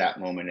to that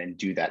moment and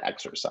do that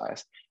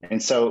exercise.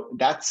 And so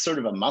that's sort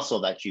of a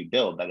muscle that you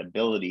build, that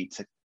ability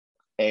to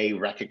A,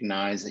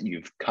 recognize that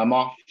you've come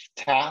off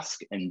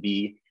task, and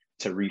B,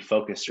 to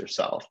refocus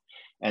yourself.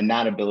 And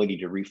that ability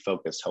to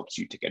refocus helps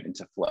you to get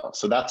into flow.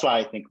 So that's why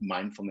I think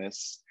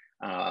mindfulness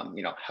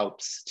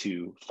helps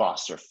to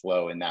foster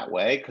flow in that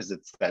way, because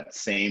it's that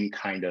same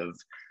kind of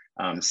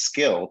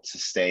skill to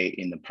stay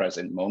in the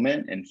present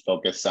moment and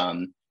focus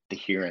on the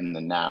here and the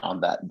now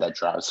that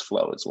drives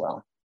flow as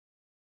well.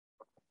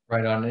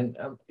 Right on. And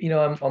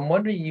I'm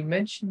wondering, you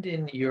mentioned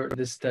in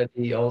the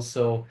study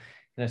also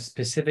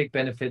specific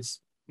benefits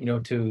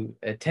to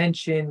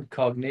attention,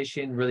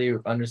 cognition, really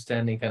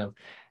understanding kind of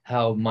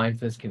how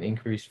mindfulness can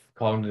increase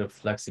cognitive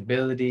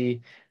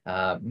flexibility,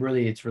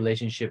 really its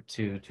relationship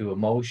to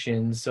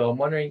emotions. So I'm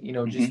wondering,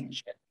 just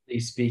generally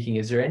speaking,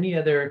 is there any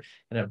other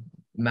kind of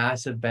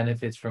massive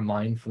benefits from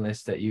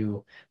mindfulness that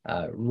you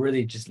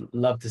really just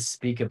love to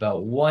speak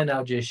about? One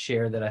I'll just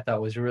share that I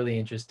thought was really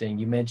interesting.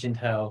 You mentioned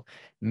how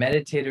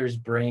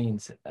meditators'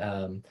 brains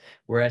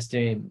were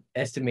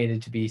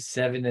estimated to be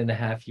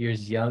 7.5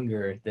 years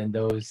younger than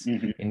those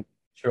in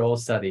control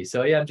studies.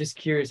 So yeah, I'm just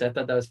curious. I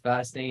thought that was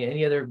fascinating.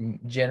 Any other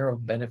general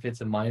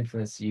benefits of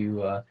mindfulness you'd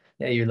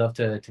love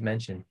to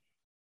mention?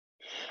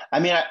 I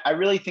mean, I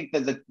really think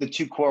that the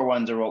two core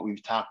ones are what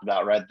we've talked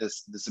about, right?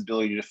 This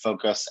ability to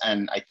focus,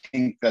 and I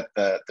think that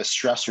the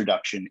stress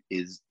reduction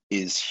is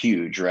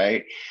huge,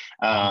 right?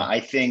 I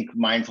think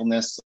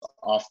mindfulness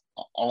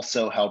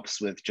also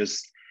helps with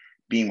just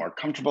being more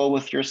comfortable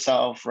with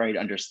yourself, right?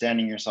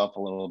 Understanding yourself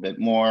a little bit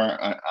more,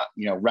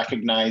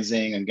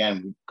 recognizing,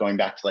 again, going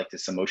back to like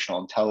this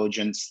emotional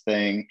intelligence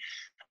thing,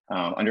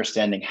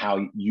 understanding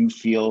how you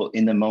feel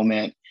in the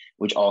moment,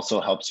 which also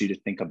helps you to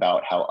think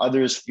about how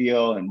others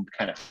feel and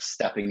kind of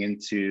stepping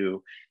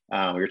into,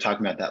 we were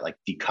talking about that, like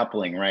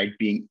decoupling, right?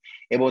 Being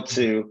able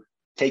to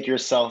take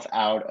yourself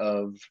out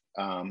of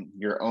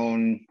your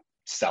own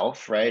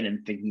self, right?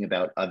 And thinking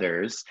about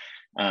others.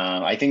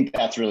 I think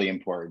that's really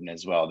important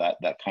as well,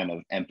 that kind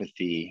of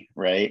empathy,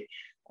 right?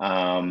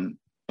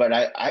 But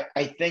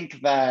I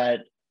think that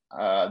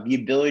the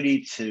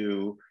ability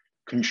to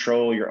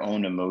control your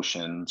own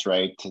emotions,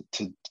 right?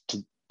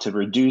 To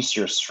reduce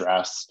your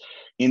stress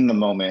in the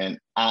moment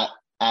at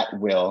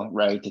will,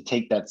 right? To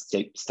take that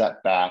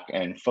step back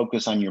and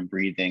focus on your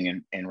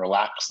breathing and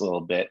relax a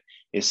little bit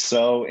is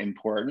so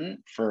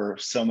important for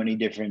so many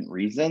different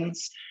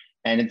reasons.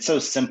 And it's so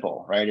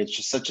simple, right? It's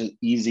just such an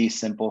easy,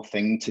 simple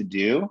thing to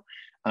do.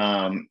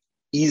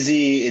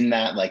 easy in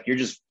that like you're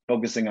just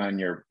focusing on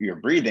your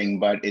breathing,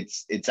 but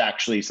it's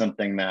actually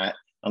something that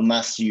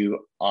unless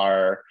you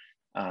are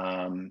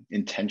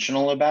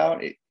intentional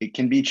about it, it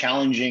can be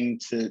challenging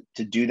to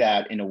do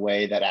that in a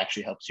way that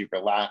actually helps you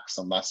relax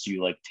unless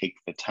you like take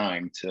the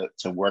time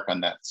to work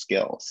on that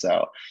skill.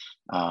 So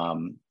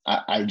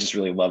I just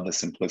really love the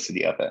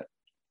simplicity of it.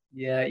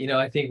 Yeah,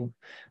 I think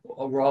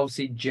we're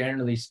obviously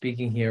generally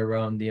speaking here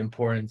around the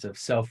importance of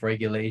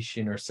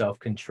self-regulation or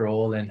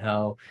self-control, and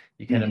how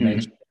you kind of Mhm.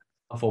 mentioned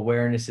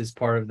self-awareness is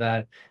part of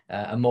that,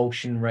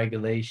 emotion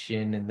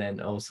regulation, and then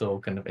also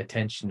kind of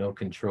attentional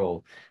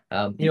control.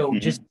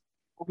 Just Mhm.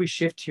 before we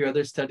shift to your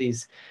other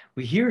studies,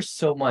 we hear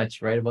so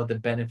much, right, about the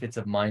benefits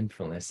of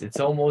mindfulness.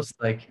 It's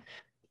almost like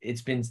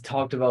it's been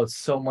talked about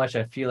so much.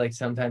 I feel like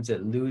sometimes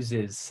it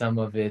loses some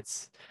of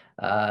its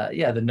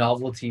the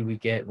novelty we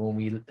get when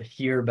we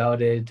hear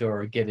about it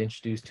or get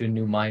introduced to a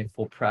new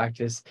mindful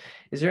practice.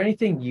 Is there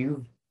anything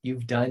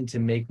you've done to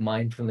make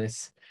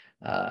mindfulness,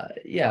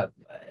 yeah,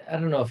 I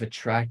don't know if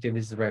attractive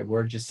is the right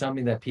word, just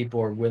something that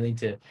people are willing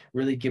to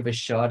really give a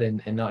shot,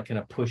 and not kind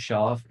of push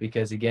off,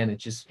 because again,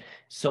 it's just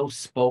so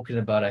spoken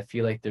about. I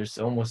feel like there's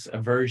almost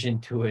aversion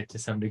to it to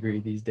some degree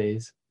these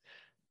days.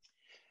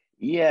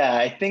 Yeah,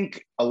 I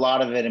think a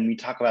lot of it, and we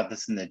talk about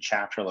this in the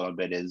chapter a little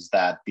bit, is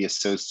that the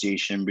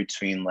association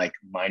between like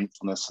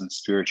mindfulness and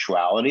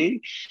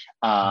spirituality,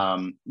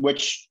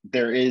 which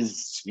there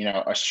is,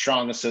 a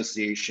strong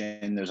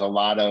association. There's a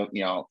lot of,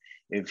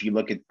 if you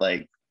look at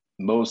like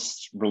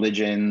most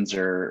religions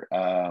or,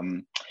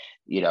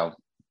 you know,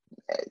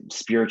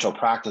 spiritual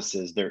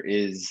practices, there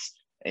is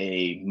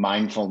a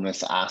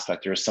mindfulness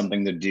aspect. There's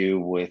something to do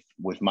with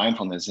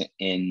mindfulness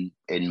in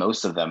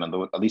most of them, and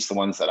at least the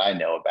ones that I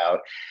know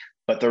about.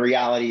 But the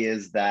reality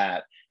is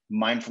that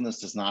mindfulness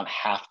does not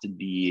have to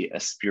be a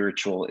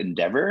spiritual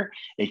endeavor.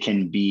 It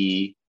can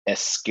be a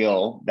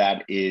skill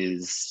that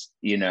is,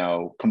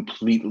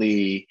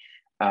 completely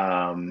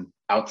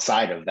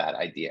outside of that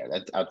idea.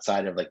 That's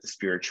outside of like the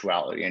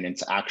spirituality, and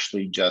it's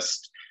actually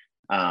just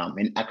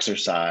an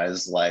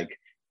exercise like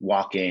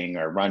walking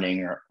or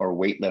running or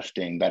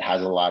weightlifting that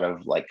has a lot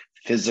of like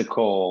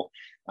physical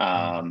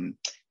benefits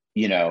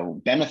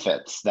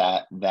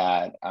that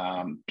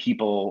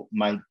people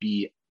might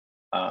be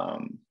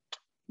um,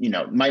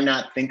 might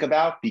not think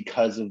about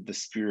because of the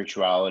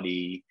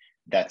spirituality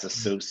that's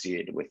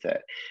associated with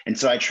it. And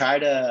so I try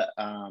to,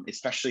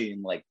 especially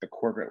in like the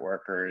corporate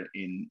work or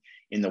in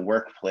the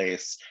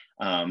workplace,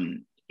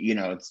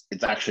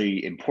 it's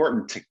actually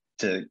important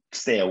to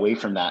stay away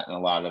from that in a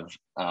lot of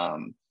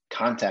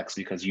contexts,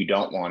 because you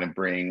don't want to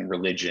bring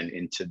religion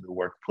into the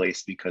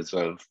workplace because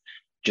of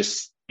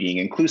just being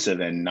inclusive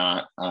and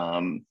not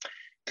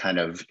kind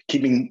of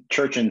keeping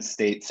church and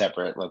state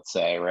separate, let's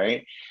say,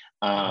 right?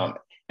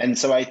 And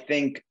so I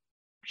think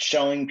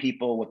showing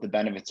people what the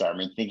benefits are. I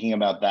mean, thinking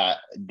about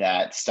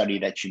that study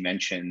that you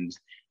mentioned,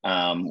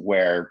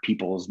 where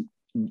people's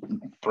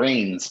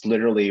brains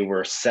literally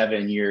were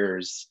 7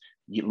 years,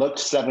 you looked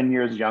 7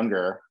 years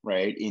younger,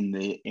 right, in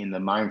the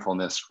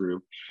mindfulness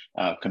group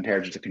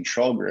compared to the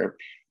control group.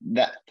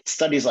 That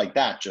studies like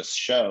that just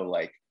show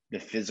like the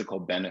physical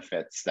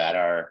benefits that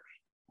are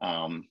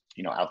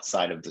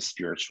outside of the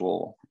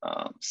spiritual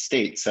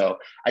state. So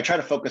I try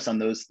to focus on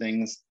those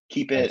things,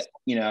 keep it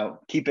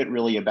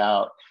really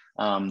about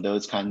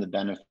those kinds of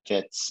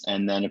benefits.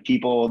 And then if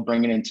people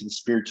bring it into the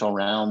spiritual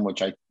realm,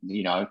 which I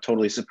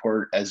totally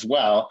support as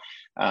well,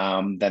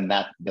 then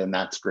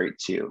that's great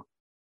too.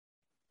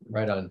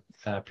 Right on.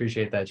 I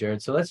appreciate that,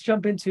 Jared. So let's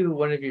jump into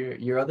one of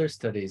your other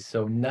studies.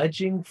 So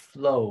nudging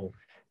flow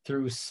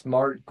through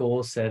smart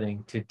goal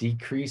setting to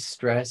decrease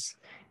stress,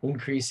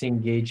 increase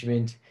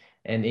engagement,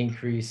 and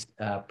increase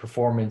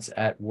performance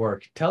at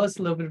work. Tell us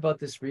a little bit about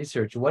this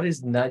research. What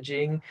is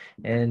nudging,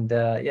 and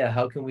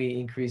how can we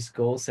increase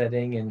goal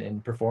setting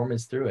and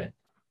performance through it?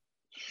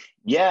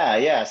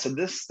 Yeah. So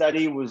this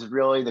study was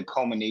really the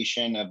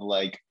culmination of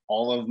like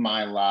all of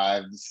my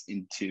lives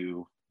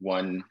into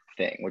one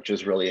thing, which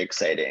was really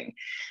exciting.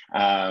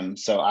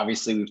 So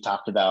obviously we've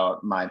talked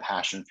about my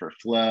passion for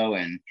flow,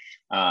 and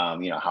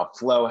how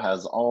flow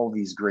has all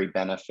these great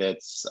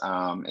benefits,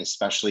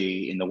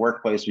 especially in the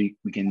workplace. We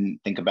can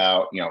think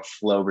about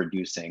flow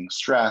reducing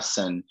stress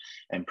and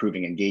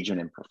improving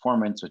engagement and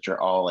performance, which are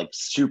all like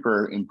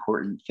super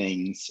important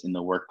things in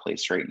the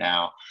workplace right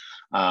now.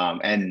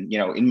 And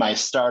in my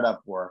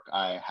startup work,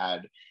 I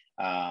had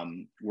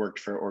worked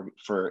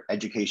for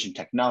education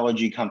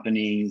technology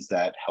companies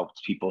that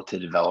helped people to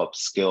develop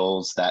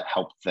skills that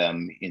helped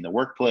them in the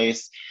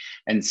workplace.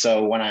 And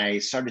so when I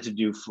started to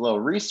do flow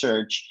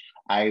research,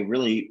 I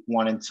really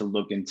wanted to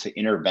look into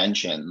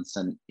interventions,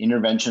 and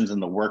interventions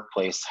in the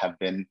workplace have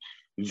been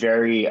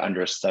very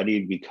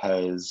understudied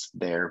because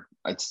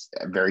it's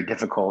very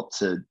difficult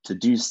to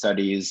do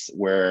studies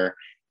where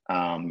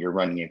you're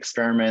running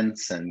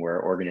experiments and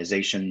where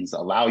organizations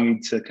allow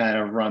you to kind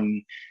of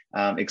run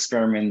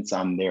experiments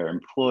on their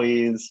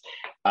employees.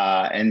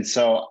 And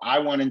so I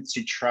wanted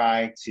to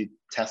try to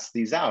test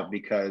these out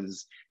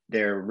because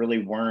there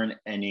really weren't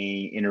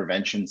any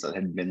interventions that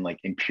had been like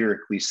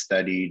empirically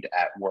studied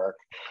at work.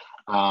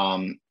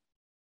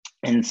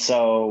 And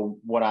so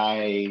what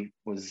I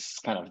was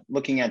kind of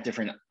looking at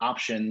different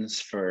options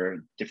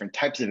for different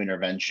types of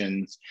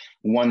interventions,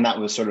 one that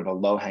was sort of a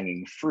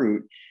low-hanging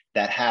fruit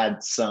that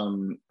had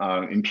some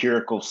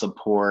empirical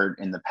support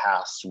in the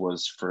past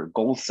was for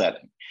goal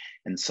setting.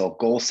 And so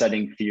goal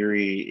setting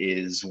theory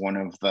is one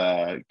of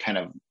the kind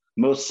of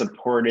most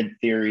supported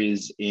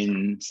theories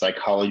in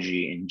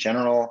psychology in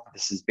general.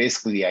 This is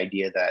basically the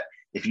idea that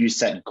if you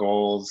set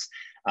goals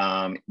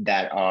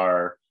that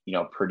are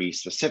pretty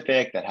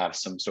specific, that have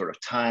some sort of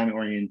time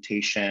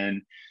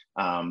orientation,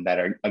 that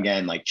are,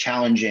 again, like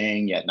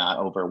challenging yet not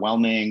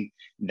overwhelming,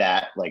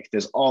 that like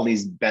there's all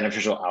these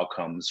beneficial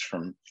outcomes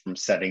from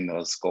setting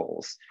those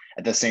goals.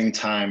 At the same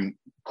time,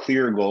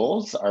 clear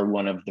goals are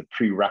one of the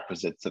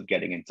prerequisites of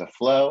getting into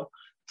flow.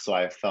 So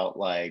I felt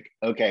like,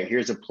 okay,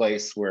 here's a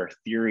place where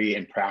theory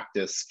and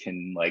practice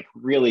can like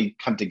really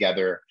come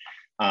together.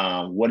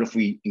 What if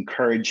we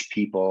encourage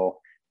people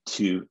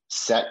to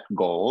set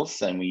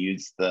goals, and we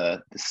use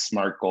the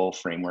SMART goal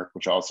framework,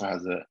 which also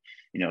has a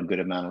good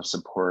amount of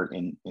support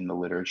in the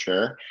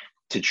literature,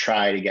 to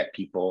try to get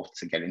people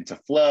to get into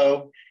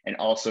flow, and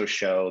also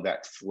show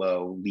that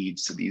flow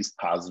leads to these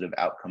positive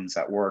outcomes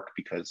at work,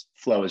 because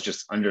flow is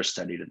just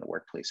understudied in the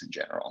workplace in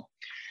general.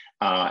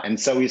 And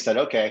so we said,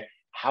 okay,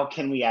 how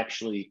can we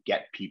actually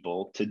get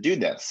people to do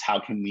this? How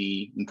can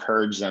we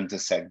encourage them to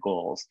set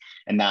goals?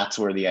 And that's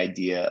where the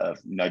idea of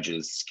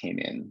nudges came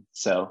in.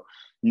 So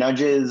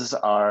nudges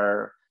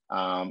are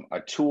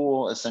a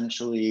tool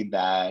essentially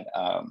that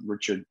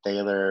Richard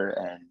Thaler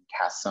and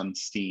Cass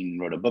Sunstein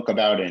wrote a book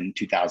about in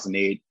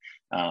 2008.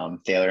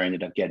 Thaler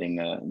ended up getting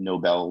a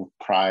Nobel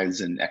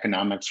Prize in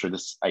economics for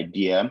this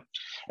idea.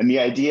 And the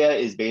idea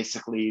is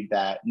basically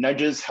that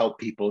nudges help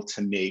people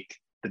to make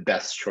the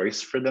best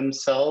choice for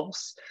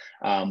themselves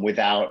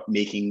without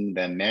making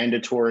them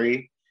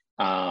mandatory.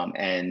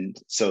 And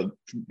so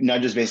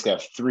nudges basically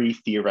have three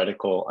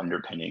theoretical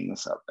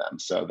underpinnings of them.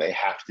 So they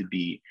have to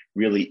be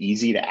really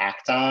easy to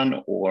act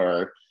on,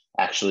 or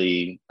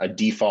actually a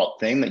default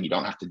thing that you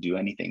don't have to do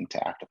anything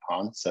to act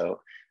upon.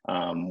 So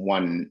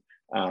one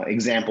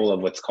example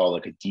of what's called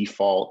like a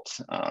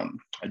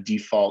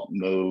default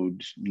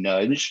mode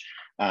nudge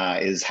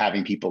is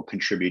having people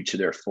contribute to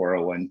their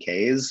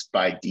 401ks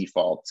by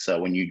default. So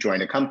when you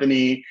join a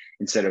company,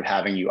 instead of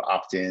having you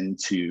opt in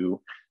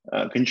to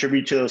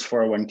contribute to those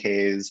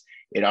 401ks,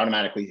 it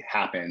automatically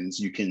happens.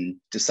 You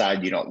can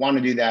decide you don't want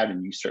to do that,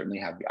 and you certainly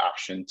have the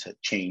option to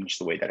change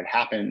the way that it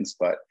happens.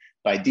 But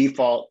by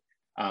default,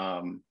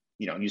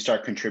 you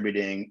start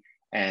contributing,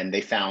 and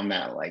they found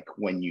that like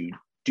when you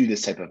do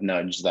this type of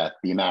nudge, that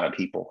the amount of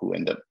people who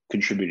end up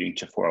contributing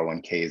to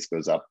 401ks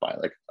goes up by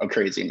like a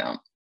crazy amount.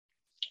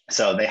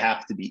 So they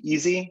have to be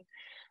easy.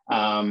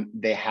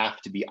 They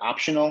have to be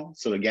optional.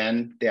 So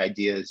again, the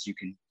idea is you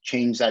can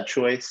change that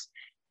choice.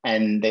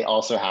 And they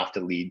also have to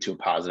lead to a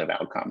positive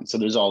outcome. So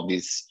there's all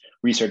this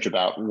research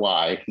about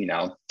why,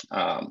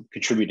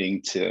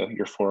 contributing to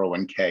your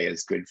 401k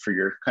is good for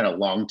your kind of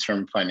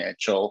long-term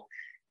financial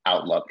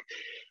outlook.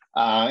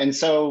 And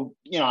so,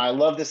 I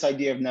love this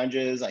idea of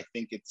nudges. I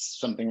think it's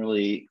something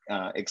really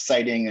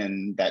exciting,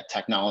 and that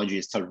technology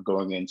is sort of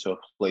going into a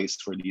place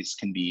where these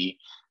can be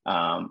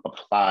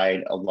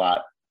applied a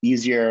lot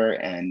easier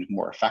and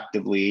more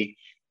effectively.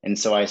 And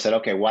so I said,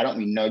 okay, why don't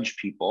we nudge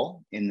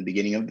people in the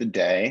beginning of the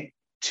day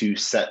to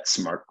set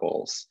SMART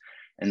goals?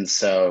 And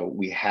so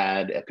we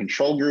had a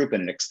control group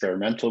and an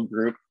experimental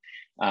group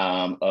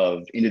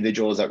of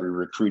individuals that we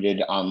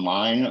recruited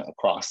online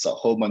across a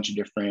whole bunch of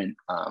different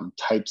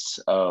types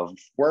of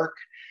work.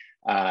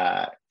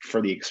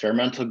 For the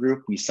experimental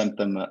group, we sent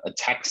them a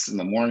text in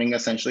the morning,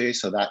 essentially.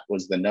 So that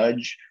was the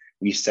nudge.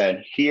 We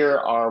said, here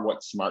are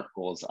what SMART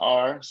goals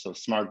are. So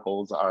SMART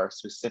goals are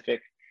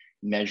specific,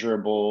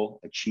 measurable,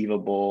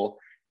 achievable,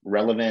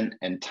 relevant,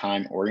 and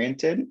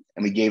time-oriented.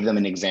 And we gave them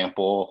an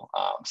example.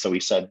 So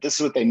we said, this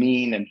is what they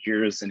mean, and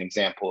here's an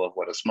example of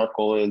what a SMART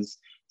goal is.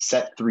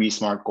 Set 3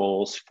 SMART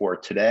goals for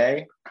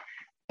today.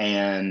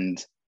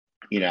 And,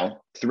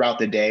 throughout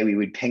the day, we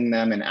would ping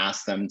them and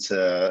ask them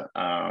to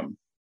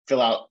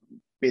fill out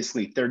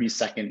basically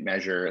 30-second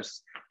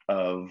measures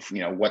of,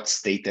 what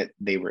state that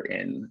they were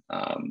in.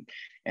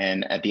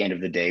 And at the end of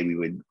the day, we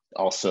would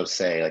also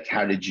say, like,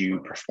 how did you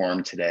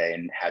perform today?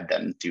 And had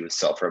them do a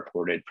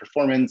self-reported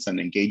performance and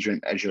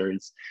engagement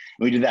measures.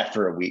 And we did that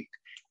for a week.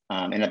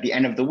 And at the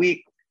end of the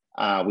week,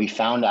 we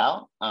found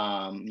out,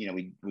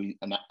 we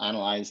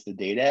analyzed the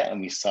data, and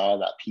we saw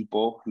that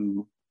people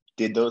who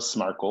did those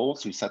SMART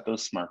goals, who set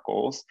those SMART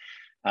goals,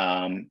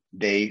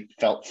 they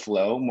felt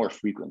flow more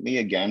frequently.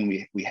 Again,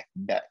 we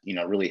that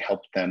really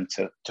helped them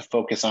to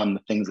focus on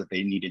the things that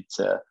they needed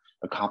to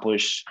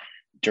accomplish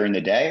during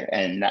the day,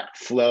 and that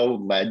flow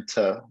led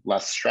to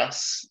less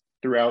stress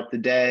throughout the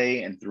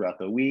day and throughout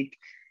the week,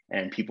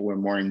 and people were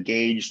more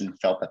engaged and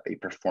felt that they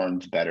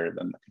performed better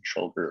than the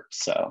control group.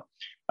 So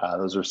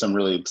those were some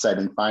really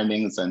exciting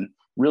findings and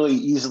really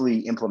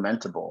easily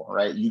implementable,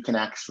 right? You can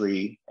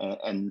actually,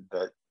 and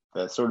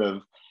the sort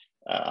of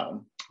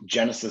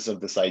genesis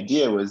of this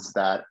idea was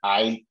that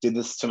I did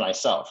this to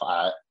myself.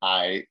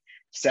 I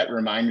set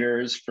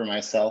reminders for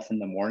myself in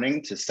the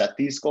morning to set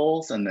these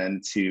goals, and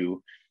then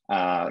to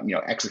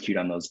execute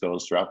on those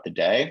goals throughout the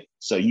day.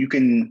 So you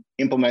can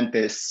implement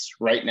this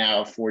right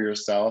now for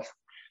yourself,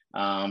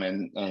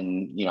 and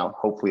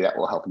hopefully that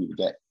will help you to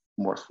get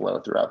more flow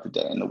throughout the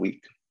day and the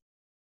week.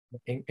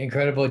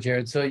 Incredible,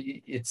 Jared. So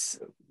it's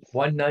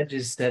one nudge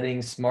is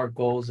setting SMART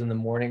goals in the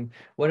morning.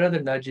 What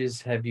other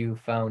nudges have you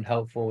found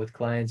helpful with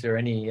clients, or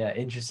any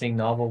interesting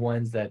novel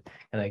ones that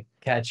kind of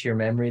catch your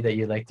memory that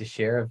you'd like to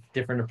share of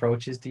different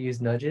approaches to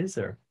use nudges?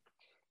 Or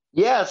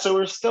yeah, so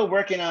we're still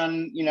working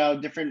on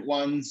different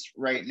ones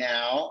right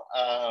now.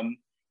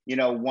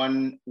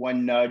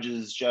 One nudge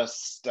is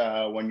just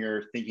when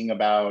you're thinking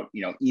about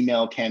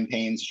email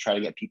campaigns to try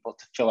to get people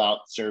to fill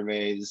out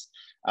surveys.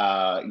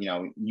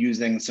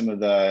 Using some of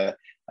the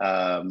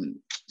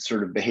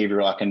sort of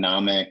behavioral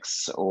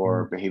economics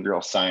or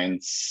behavioral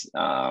science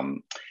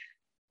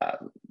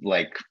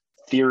like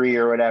theory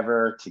or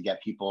whatever to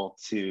get people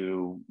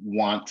to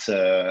want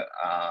to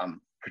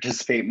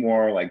participate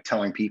more, like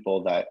telling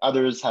people that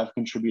others have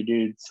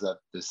contributed, so that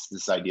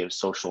this idea of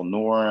social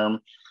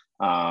norm,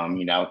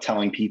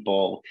 telling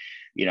people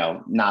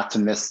not to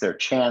miss their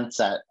chance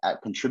at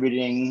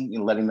contributing,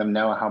 letting them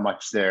know how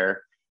much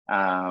their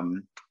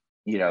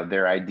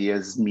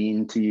ideas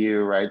mean to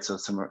you, right? So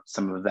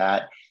some of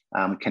that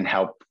can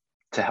help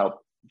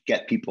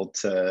get people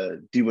to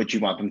do what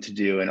you want them to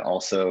do, and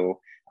also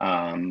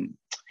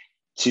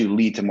to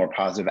lead to more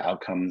positive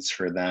outcomes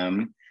for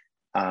them.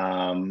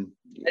 Some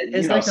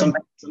things like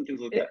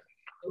that.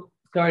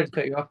 Sorry to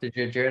cut you off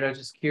there, Jared. I was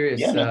just curious.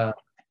 Yeah, no.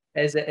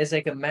 As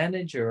like a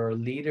manager or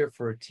leader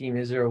for a team,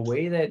 is there a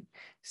way that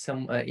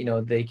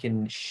they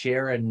can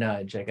share a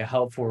nudge, like a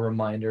helpful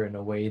reminder, in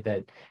a way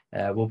that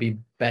will be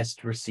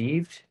best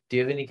received? Do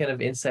you have any kind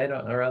of insight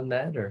around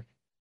that? Or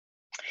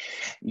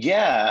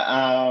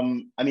yeah,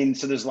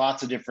 so there's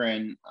lots of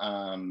different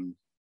kind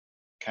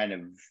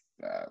of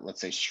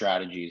let's say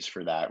strategies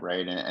for that,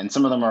 right? And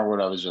some of them are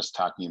what I was just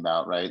talking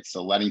about, right?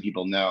 So letting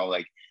people know,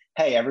 like,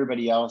 hey,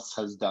 everybody else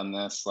has done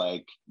this,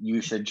 like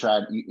you should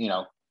try,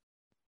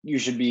 you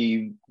should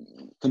be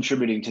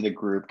contributing to the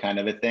group, kind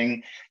of a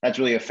thing. That's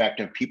really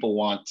effective. People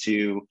want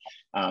to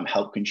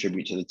help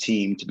contribute to the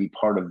team, to be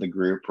part of the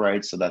group,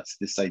 right? So that's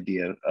this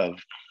idea of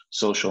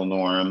social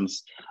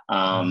norms.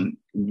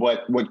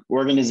 What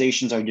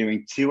organizations are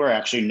doing too are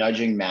actually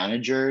nudging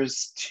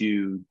managers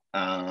to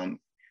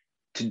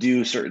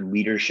do certain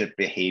leadership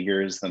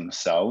behaviors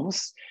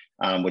themselves,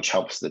 which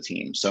helps the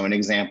team. So an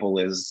example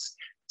is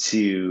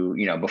to,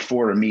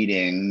 before a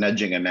meeting,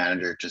 nudging a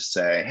manager to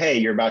say, hey,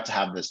 you're about to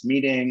have this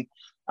meeting.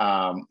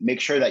 Make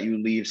sure that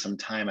you leave some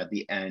time at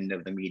the end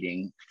of the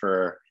meeting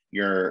for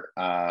your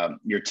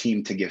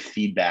team to give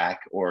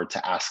feedback or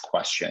to ask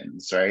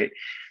questions, right?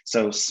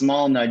 So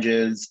small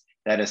nudges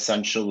that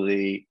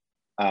essentially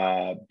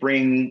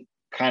bring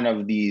kind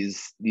of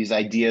these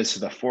ideas to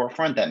the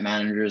forefront that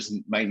managers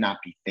might not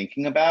be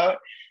thinking about,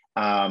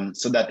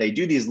 so that they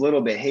do these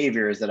little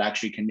behaviors that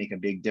actually can make a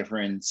big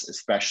difference,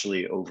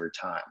 especially over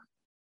time.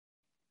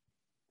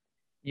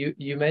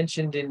 You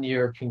mentioned in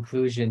your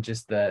conclusion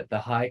just the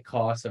high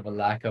cost of a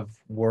lack of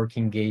work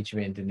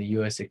engagement in the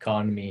U.S.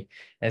 economy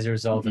as a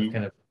result of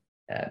kind of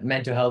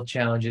mental health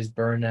challenges,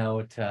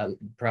 burnout,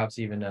 perhaps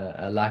even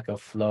a lack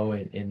of flow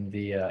in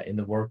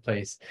the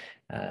workplace.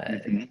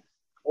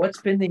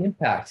 What's been the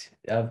impact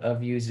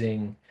of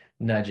using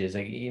nudges?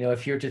 Like,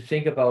 if you're to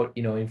think about,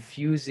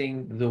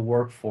 infusing the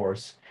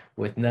workforce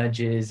with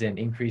nudges and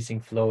increasing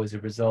flow as a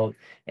result,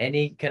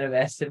 any kind of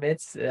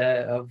estimates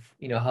of,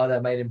 how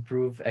that might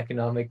improve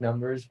economic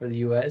numbers for the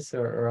US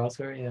or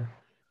elsewhere? Yeah.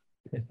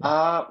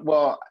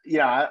 Well,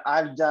 yeah,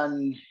 I've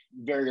done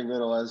very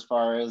little as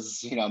far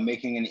as,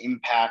 making an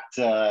impact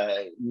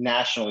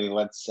nationally,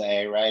 let's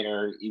say, right?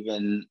 Or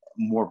even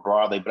more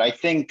broadly. But I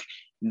think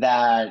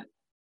that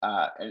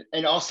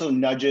and also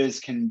nudges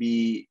can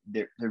be,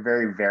 they're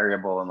very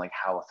variable in like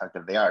how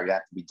effective they are. You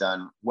have to be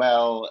done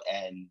well,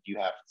 and you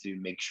have to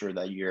make sure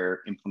that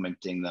you're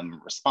implementing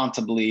them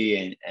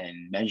responsibly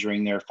and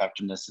measuring their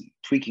effectiveness and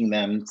tweaking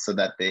them so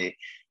that they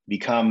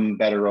become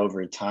better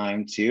over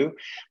time too.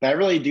 But I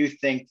really do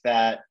think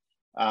that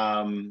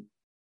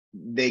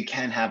they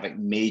can have a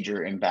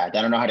major impact.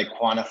 I don't know how to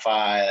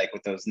quantify like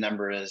what those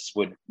numbers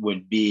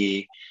would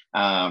be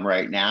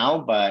right now,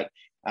 but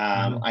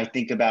I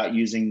think about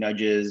using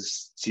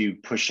nudges to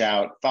push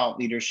out thought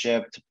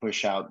leadership, to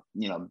push out,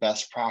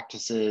 best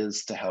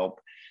practices, to help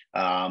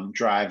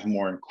drive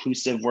more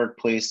inclusive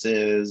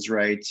workplaces,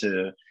 right?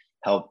 To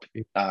help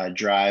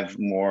drive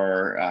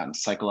more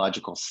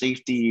psychological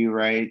safety,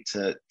 right?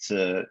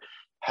 To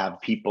have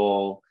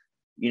people,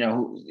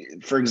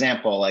 for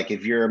example, like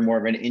if you're more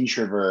of an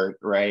introvert,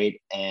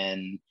 right?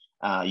 And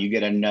you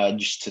get a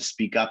nudge to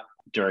speak up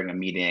during a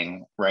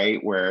meeting,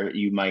 right? Where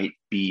you might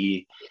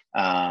be,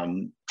 that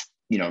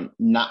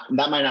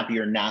might not be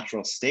your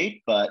natural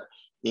state, but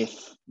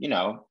if,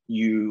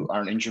 you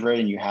are an introvert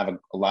and you have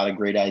a lot of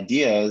great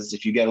ideas,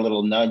 if you get a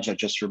little nudge that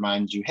just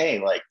reminds you, hey,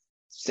 like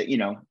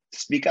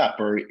speak up,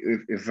 or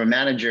if a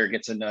manager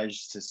gets a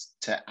nudge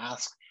to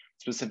ask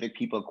specific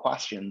people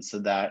questions, so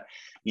that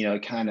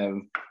it kind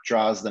of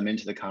draws them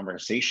into the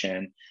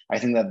conversation, I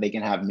think that they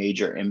can have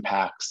major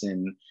impacts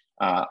in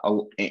a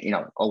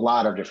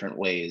lot of different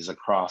ways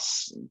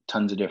across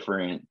tons of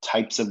different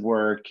types of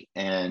work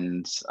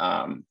and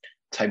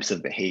types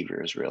of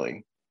behaviors,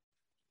 really.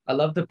 I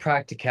love the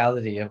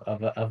practicality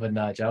of a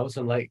nudge. I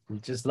also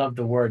just love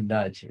the word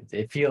nudge.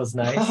 It feels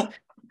nice.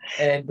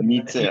 And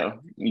Me too.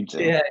 Me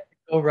too. yeah,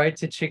 go right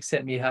to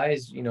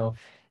Csikszentmihalyi's,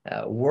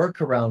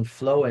 work around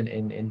flow,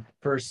 and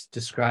first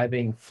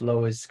describing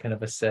flow as kind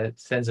of a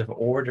sense of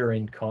order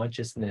and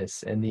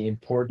consciousness, and the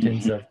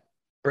importance Mhm, of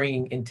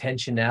bringing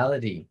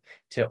intentionality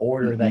to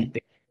order that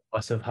mhm.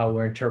 us of how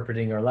we're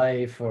interpreting our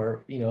life,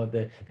 or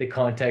the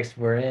context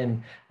we're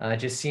in. It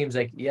just seems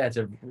like, yeah, it's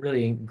a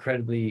really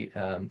incredibly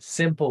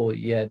simple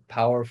yet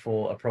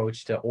powerful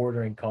approach to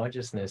ordering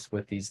consciousness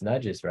with these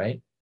nudges, right?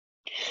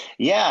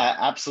 Yeah,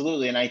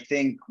 absolutely. And I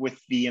think with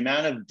the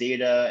amount of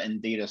data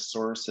and data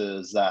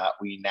sources that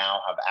we now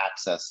have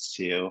access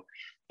to,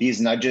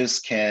 these nudges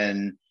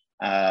can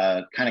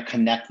kind of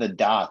connect the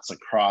dots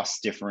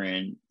across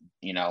different,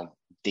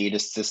 data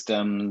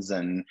systems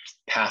and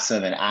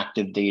passive and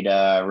active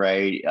data,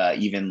 right?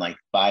 Even like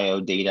bio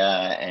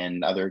data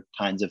and other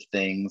kinds of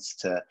things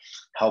to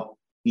help,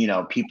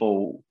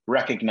 people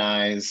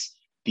recognize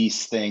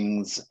these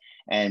things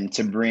and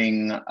to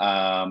bring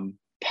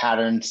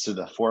patterns to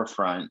the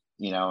forefront,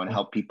 and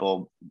help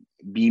people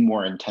be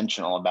more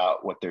intentional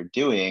about what they're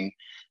doing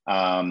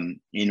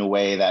in a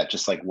way that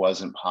just like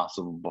wasn't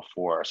possible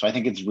before. So I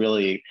think it's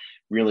really,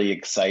 really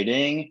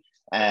exciting.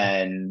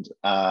 And,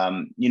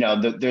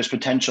 there's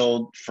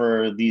potential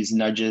for these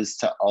nudges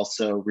to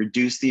also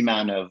reduce the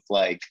amount of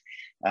like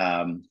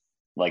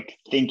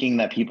thinking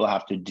that people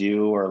have to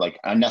do, or like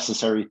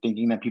unnecessary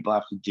thinking that people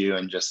have to do,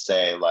 and just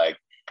say like,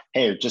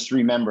 hey, just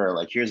remember,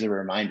 like, here's a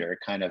reminder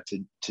kind of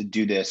to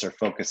do this or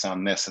focus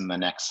on this in the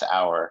next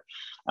hour.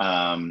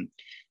 I'm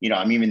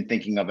even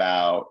thinking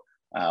about,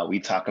 we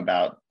talk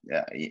about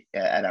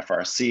at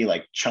FRC,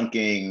 like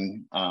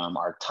chunking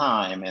our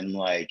time, and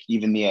like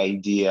even the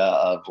idea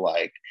of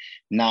like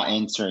not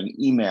answering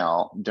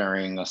email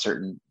during a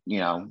certain,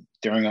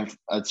 during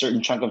a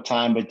certain chunk of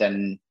time, but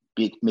then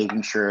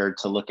making sure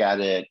to look at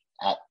it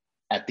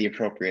at the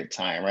appropriate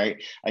time,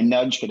 right? A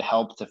nudge could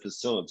help to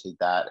facilitate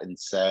that and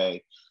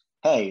say,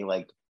 hey,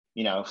 like,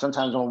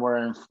 sometimes when we're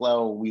in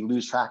flow, we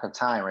lose track of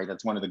time, right?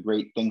 That's one of the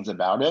great things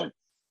about it.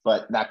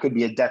 But that could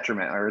be a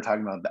detriment. Like, we're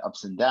talking about the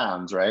ups and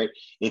downs, right?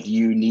 If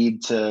you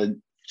need to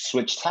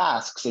switch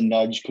tasks, a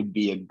nudge could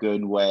be a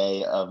good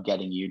way of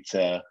getting you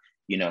to,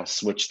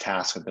 switch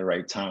tasks at the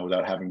right time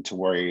without having to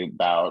worry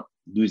about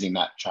losing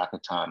that track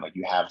of time. Like,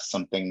 you have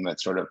something that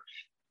sort of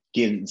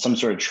gives some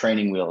sort of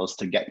training wheels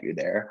to get you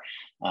there.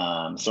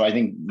 So I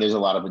think there's a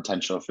lot of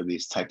potential for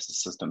these types of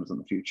systems in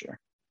the future.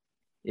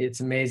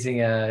 It's amazing,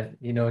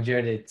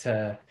 Jared.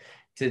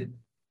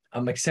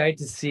 I'm excited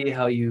to see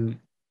how you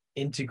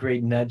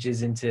integrate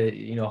nudges into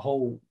a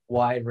whole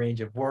wide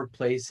range of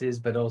workplaces,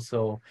 but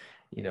also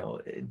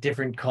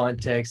different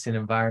contexts and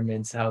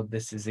environments. How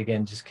this is,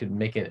 again, just could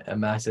make a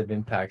massive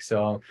impact.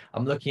 So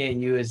I'm looking at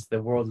you as the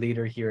world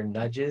leader here in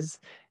nudges,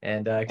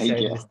 and Thank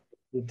excited you. to see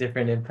the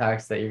different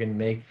impacts that you're going to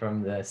make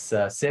from this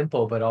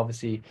simple but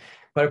obviously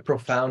quite a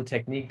profound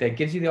technique that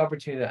gives you the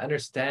opportunity to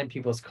understand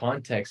people's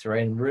context,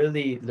 right? And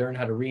really learn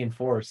how to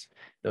reinforce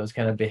those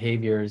kind of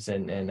behaviors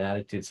and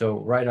attitudes. So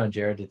right on,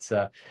 Jared. It's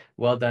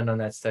well done on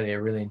that study. I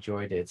really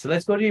enjoyed it. So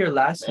let's go to your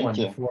last Thank one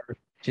you. before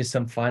just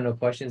some final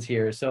questions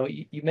here. So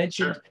you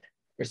mentioned, Sure.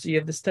 or so you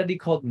have the study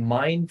called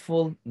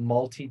Mindful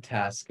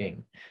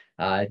Multitasking,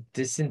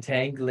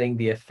 disentangling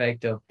the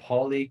effect of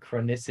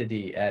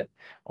polychronicity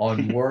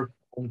on work,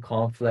 home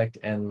conflict,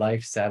 and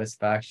life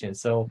satisfaction.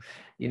 So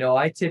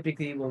I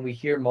typically, when we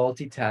hear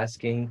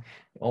multitasking,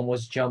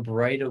 almost jump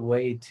right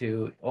away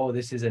to, oh,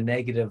 this is a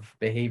negative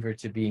behavior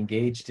to be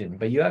engaged in.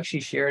 But you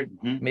actually shared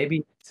Mhm.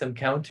 maybe some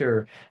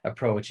counter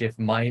approach if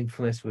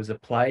mindfulness was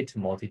applied to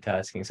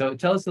multitasking. So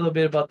tell us a little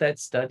bit about that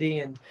study,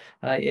 and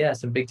yeah,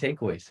 some big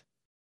takeaways.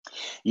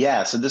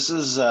 Yeah, so this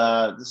is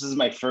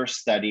my first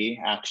study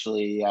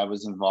actually I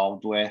was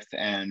involved with,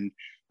 and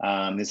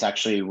this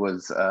actually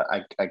was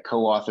I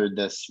co-authored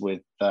this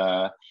with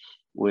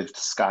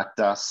Scott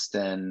Dust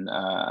and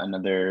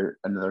another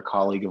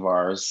colleague of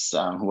ours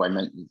who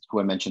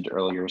I mentioned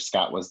earlier.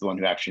 Scott was the one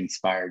who actually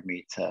inspired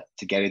me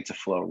to get into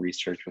flow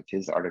research with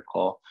his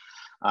article,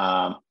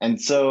 and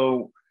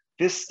so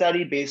this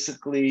study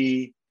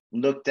basically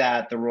looked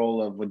at the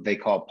role of what they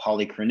call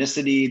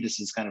polychronicity.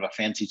 This is kind of a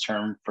fancy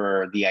term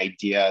for the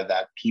idea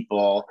that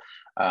people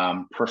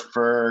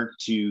prefer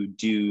to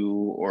do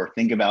or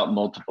think about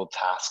multiple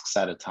tasks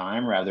at a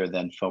time rather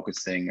than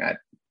focusing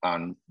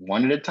on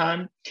one at a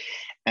time.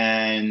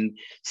 And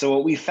so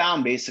what we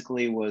found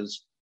basically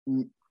was,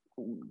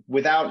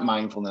 without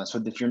mindfulness,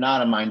 if you're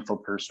not a mindful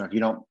person, if you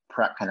don't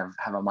kind of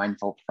have a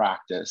mindful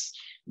practice,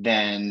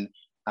 then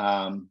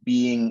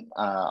being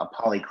a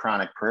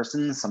polychronic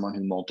person, someone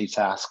who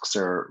multitasks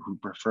or who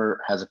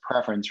has a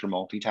preference for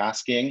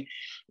multitasking,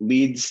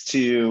 leads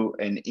to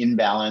an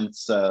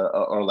imbalance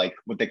or like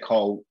what they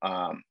call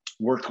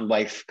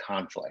work-life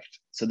conflict.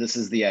 So this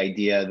is the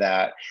idea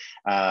that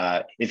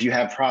if you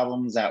have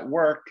problems at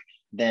work,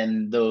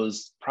 then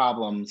those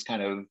problems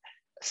kind of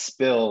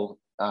spill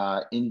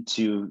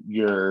into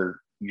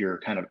your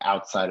kind of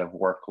outside of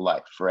work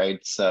life, right?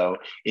 So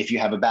if you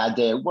have a bad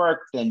day at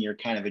work, then you're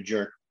kind of a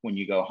jerk when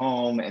you go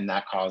home, and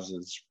that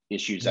causes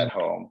issues at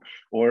home.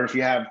 Or if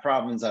you have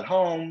problems at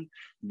home,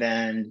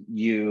 then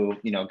you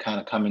know kind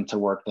of come into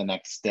work the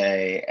next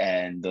day,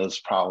 and those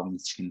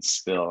problems can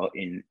spill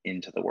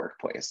into the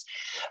workplace.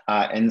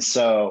 And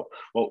so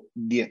what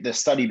the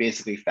study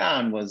basically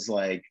found was,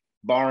 like,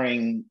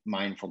 barring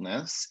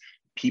mindfulness,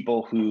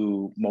 people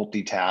who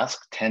multitask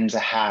tend to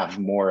have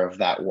more of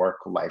that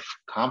work-life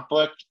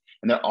conflict,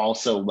 and they're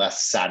also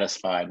less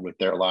satisfied with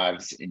their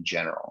lives in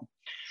general.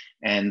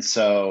 And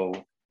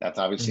so that's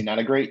obviously not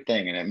a great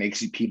thing, and it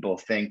makes people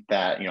think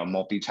that, you know,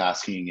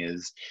 multitasking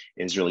is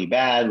really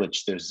bad,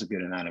 which there's a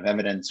good amount of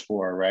evidence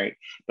for, right?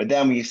 But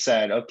then we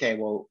said, okay,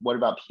 well, what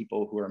about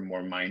people who are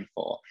more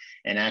mindful?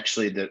 And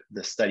actually,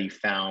 the study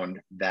found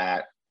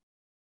that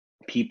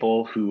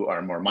people who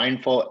are more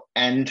mindful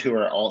and who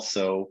are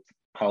also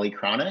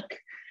polychronic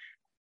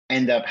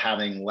end up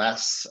having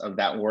less of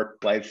that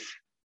work-life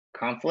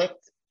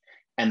conflict,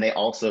 and they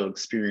also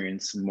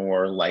experience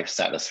more life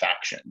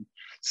satisfaction.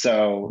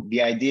 So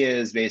the idea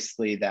is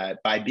basically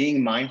that by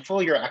being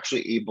mindful, you're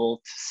actually able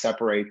to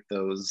separate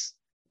those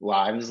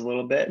lives a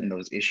little bit and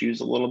those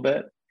issues a little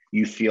bit.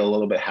 You feel a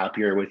little bit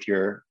happier with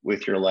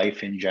your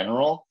life in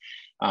general.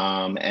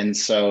 And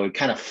so it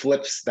kind of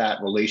flips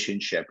that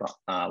relationship,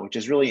 which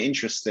is really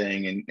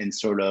interesting and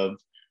sort of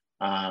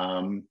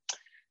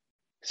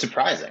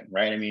surprising,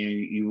 right? I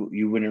mean,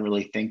 you wouldn't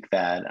really think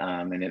that.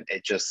 And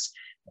it just,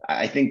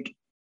 I think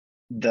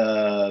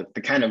the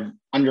kind of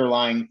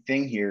underlying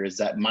thing here is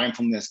that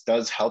mindfulness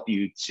does help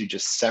you to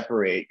just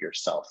separate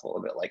yourself a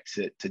little bit, like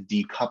to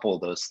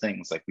decouple those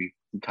things, like we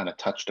kind of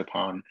touched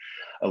upon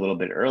a little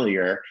bit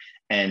earlier,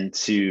 and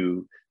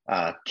to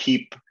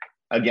keep,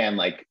 again,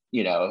 like,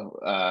 you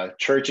know,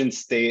 church and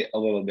state a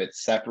little bit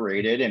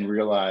separated, and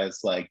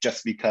realize, like,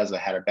 just because I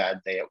had a bad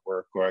day at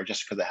work or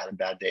just because I had a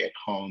bad day at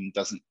home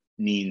doesn't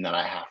mean that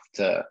I have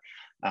to,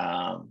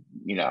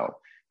 you know,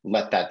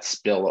 let that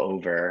spill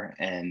over.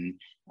 And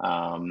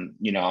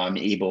you know, I'm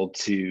able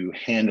to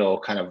handle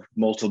kind of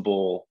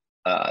multiple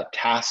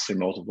tasks or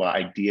multiple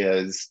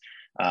ideas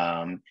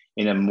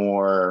in a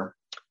more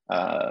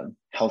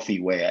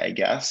healthy way, I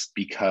guess,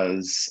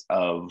 because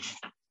of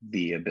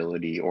the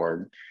ability,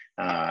 or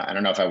I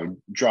don't know if I would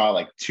draw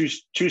like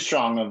too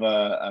strong of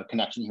a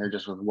connection here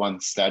just with one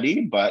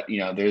study, but, you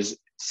know, there's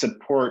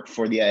support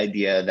for the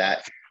idea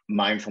that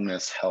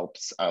mindfulness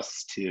helps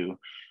us to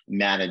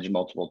manage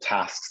multiple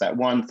tasks at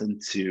once,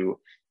 and to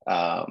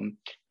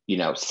you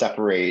know,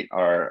 separate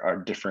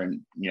our different,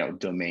 you know,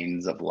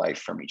 domains of life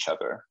from each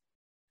other.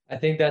 I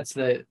think that's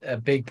a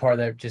big part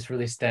that just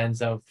really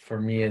stands out for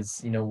me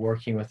is, you know,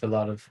 working with a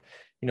lot of,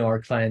 you know, our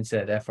clients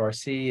at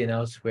FRC and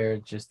elsewhere,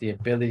 just the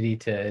ability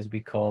to, as we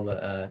call,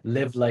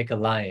 live like a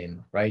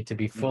lion, right? To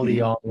be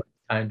fully on with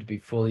time, to be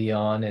fully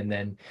on, and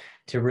then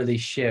to really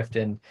shift.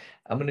 And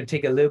I'm going to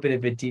take a little bit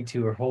of a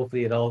detour.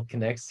 Hopefully it all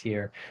connects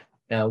here.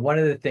 Now, one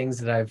of the things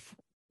that I've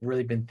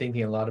really been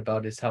thinking a lot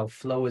about is how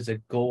flow is a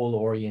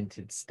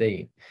goal-oriented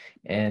state,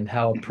 and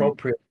how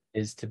appropriate it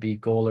is to be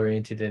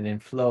goal-oriented and in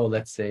flow,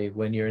 let's say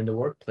when you're in the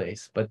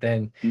workplace. But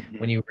then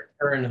when you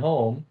return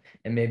home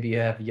and maybe you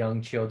have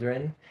young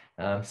children,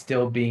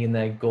 still being in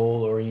that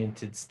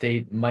goal-oriented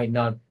state might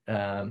not,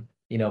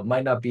 you know,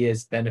 might not be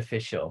as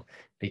beneficial,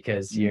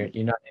 because you're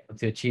not able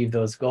to achieve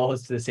those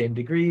goals to the same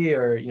degree,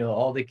 or, you know,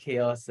 all the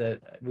chaos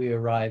that we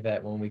arrive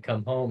at when we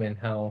come home, and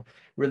how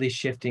really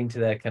shifting to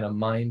that kind of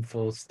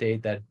mindful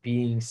state, that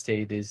being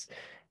state, is,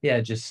 yeah,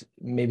 just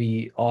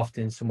maybe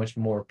often so much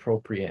more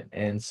appropriate.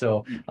 And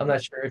so I'm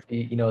not sure if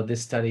you know,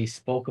 this study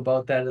spoke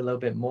about that a little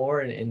bit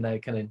more, in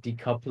that kind of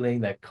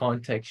decoupling, that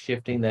context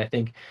shifting that I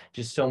think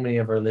just so many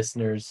of our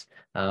listeners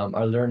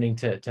are learning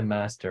to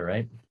master,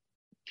 right?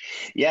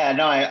 Yeah,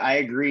 no, I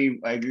agree.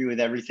 I agree with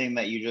everything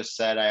that you just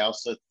said. I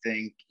also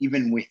think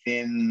even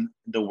within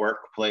the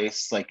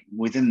workplace, like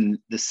within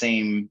the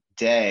same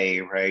day,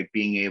 right,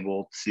 being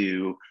able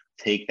to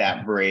take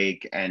that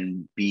break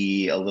and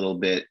be a little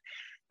bit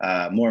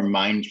more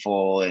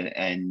mindful,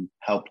 and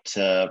help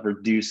to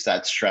reduce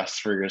that stress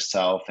for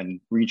yourself and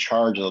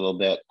recharge a little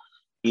bit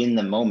in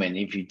the moment.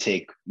 If you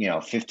take, you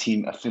know,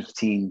 15,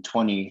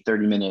 20,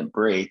 30-minute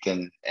break,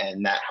 and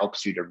that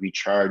helps you to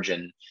recharge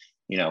and,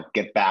 you know,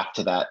 get back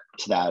to that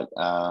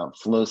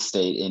flow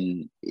state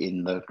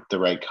in the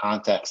right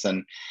context.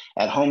 And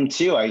at home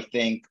too, I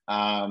think,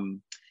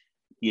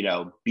 you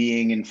know,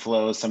 being in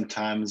flow,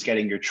 sometimes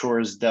getting your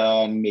chores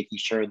done, making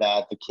sure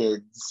that the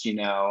kids, you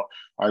know,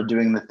 are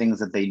doing the things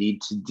that they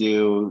need to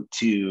do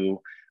to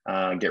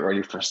get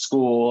ready for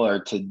school, or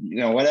to, you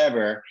know,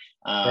 whatever.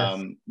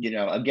 Yes. You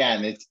know,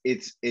 again,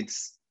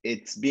 it's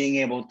it's being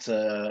able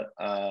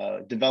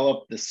to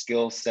develop the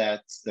skill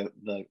sets,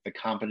 the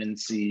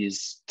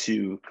competencies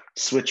to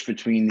switch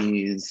between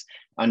these,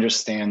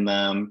 understand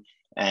them,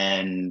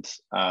 and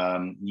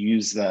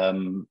use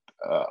them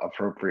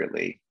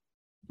appropriately.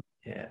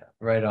 Yeah,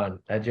 right on.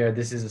 Jared,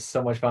 this is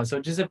so much fun. So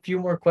just a few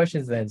more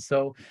questions then.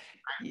 So,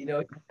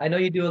 I know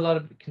you do a lot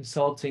of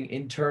consulting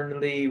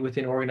internally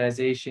within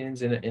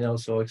organizations and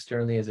also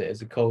externally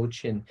as a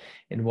coach and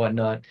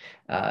whatnot.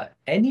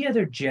 Any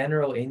other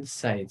general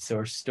insights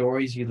or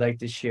stories you'd like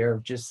to share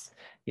of just,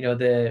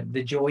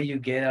 the joy you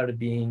get out of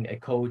being a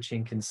coach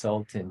and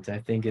consultant? I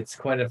think it's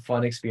quite a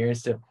fun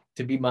experience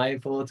to be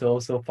mindful, to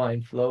also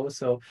find flow.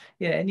 So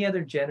yeah, any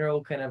other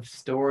general kind of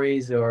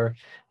stories or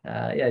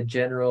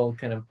general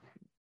kind of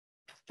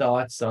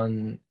thoughts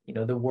on,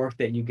 the work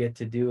that you get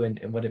to do and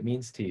what it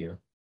means to you?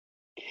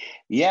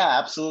 Yeah,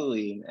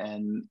 absolutely.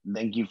 And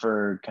thank you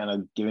for kind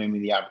of giving me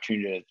the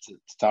opportunity to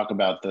talk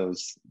about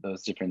those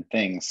different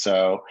things.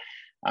 So,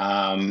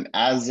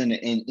 as an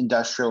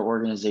industrial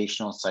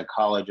organizational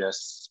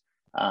psychologist,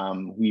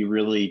 we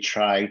really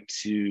try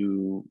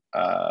to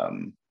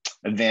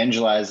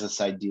evangelize this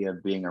idea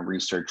of being a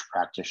research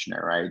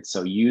practitioner, right?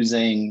 So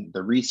using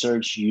the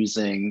research,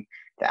 using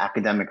the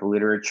academic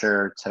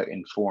literature to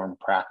inform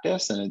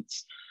practice. And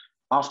it's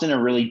often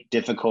a really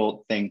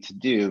difficult thing to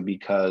do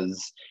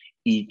because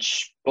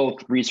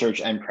both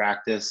research and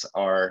practice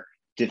are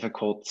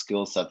difficult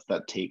skill sets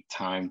that take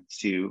time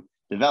to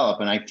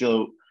develop. And I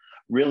feel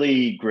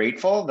really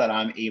grateful that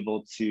I'm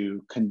able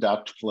to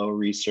conduct flow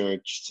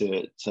research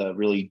to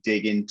really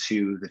dig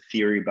into the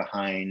theory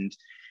behind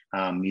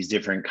these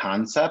different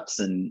concepts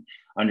and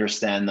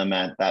understand them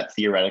at that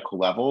theoretical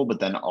level, but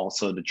then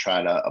also to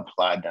try to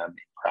apply them in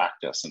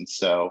practice. And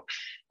so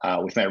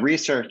with my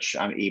research,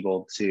 I'm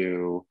able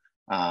to,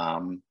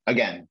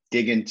 again,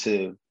 dig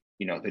into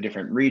the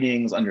different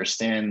readings,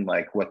 understand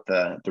like what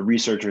the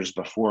researchers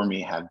before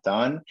me have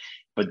done.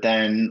 But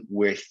then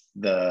with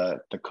the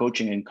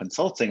coaching and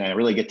consulting, I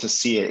really get to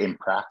see it in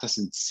practice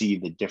and see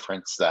the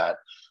difference that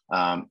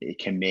it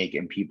can make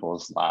in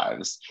people's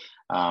lives,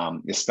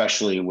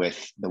 especially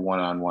with the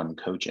one-on-one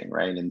coaching,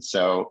 right? And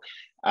so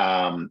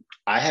I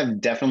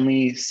have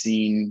definitely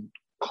seen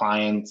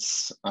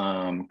clients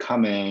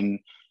come in,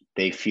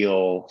 they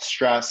feel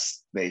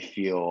stressed, they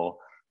feel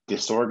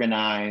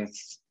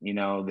disorganized,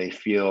 they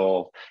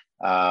feel,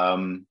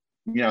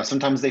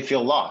 sometimes they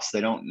feel lost. They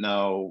don't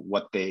know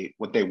what they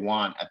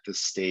want at this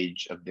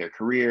stage of their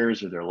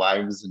careers or their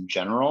lives in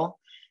general.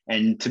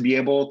 And to be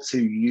able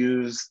to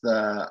use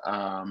the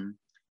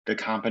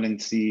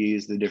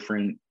competencies, the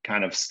different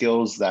kind of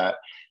skills that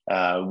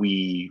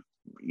we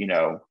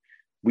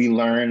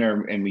learn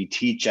and we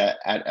teach at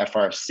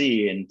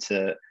FRC, and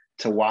to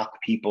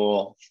walk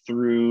people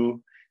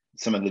through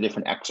some of the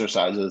different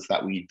exercises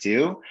that we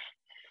do,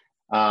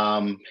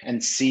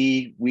 and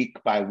see week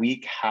by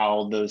week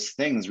how those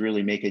things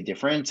really make a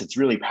difference. It's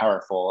really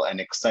powerful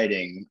and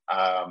exciting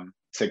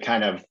to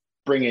kind of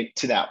bring it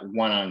to that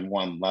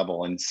one-on-one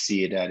level and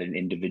see it at an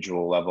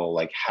individual level,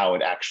 like how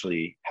it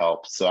actually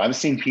helps. So I've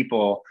seen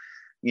people,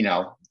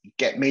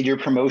 get major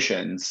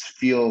promotions,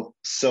 feel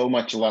so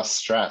much less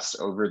stress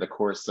over the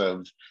course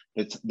of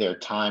their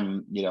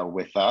time,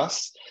 with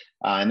us.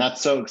 And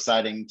that's so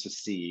exciting to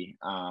see.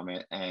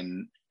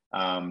 And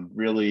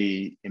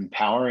really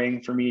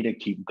empowering for me to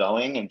keep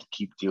going and to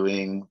keep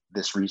doing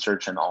this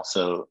research and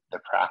also the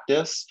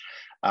practice,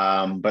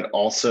 but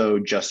also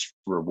just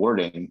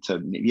rewarding to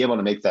be able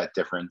to make that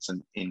difference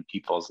in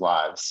people's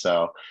lives.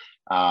 So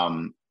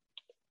I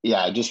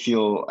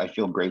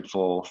feel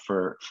grateful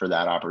for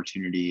that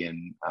opportunity,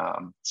 and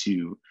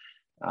to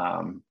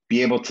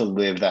be able to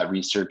live that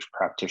research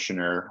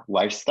practitioner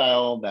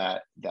lifestyle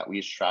that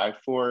we strive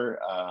for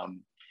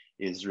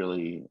is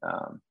really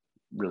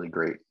really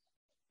great.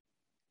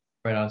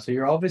 Right on. So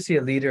you're obviously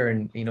a leader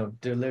in,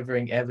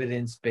 delivering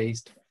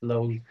evidence-based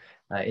flow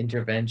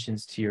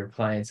interventions to your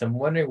clients. I'm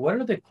wondering, what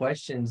are the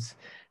questions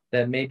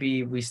that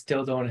maybe we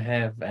still don't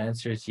have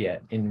answers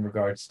yet in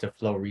regards to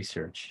flow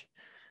research?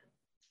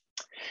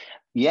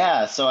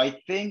 Yeah, so I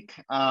think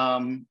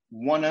there's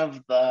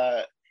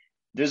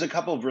a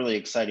couple of really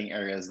exciting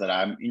areas that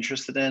I'm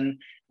interested in.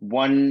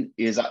 One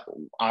is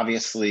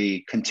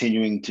obviously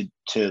continuing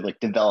to like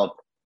develop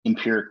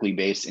empirically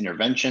based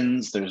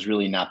interventions. There's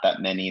really not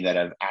that many that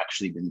have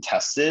actually been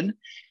tested.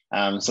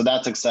 So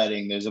that's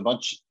exciting. There's a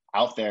bunch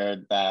out there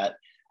that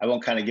I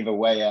won't kind of give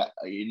away,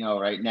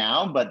 right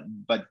now, but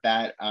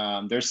that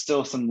there's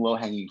still some low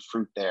hanging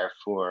fruit there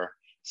for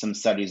some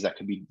studies that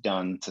could be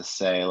done to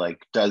say,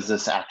 like, does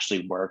this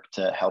actually work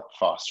to help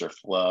foster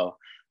flow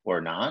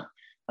or not?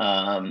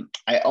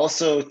 I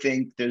also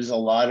think there's a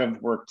lot of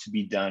work to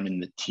be done in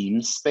the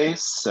team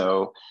space.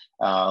 So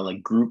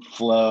like group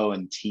flow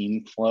and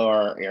team flow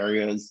are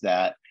areas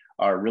that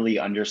are really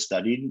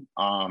understudied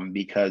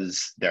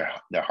because they're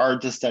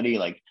hard to study.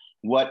 Like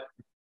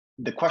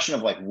the question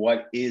of like,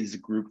 what is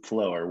group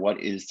flow or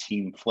what is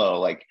team flow?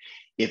 Like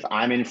if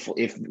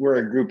we're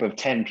a group of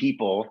 10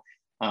 people,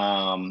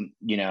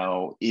 You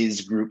know,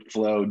 is group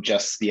flow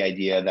just the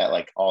idea that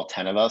like all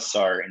 10 of us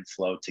are in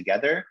flow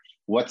together?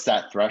 What's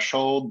that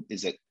threshold?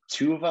 Is it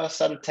 2 of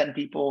us out of 10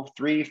 people,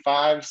 3,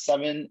 5,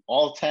 7,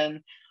 all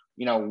 10?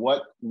 You know,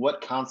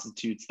 what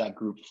constitutes that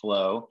group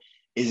flow?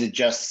 Is it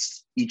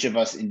just each of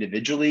us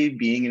individually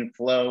being in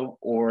flow,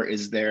 or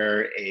is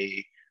there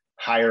a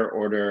higher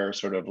order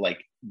sort of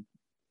like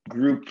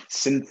group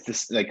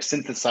synthesize,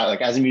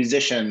 like as a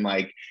musician,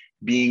 like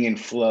being in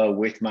flow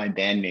with my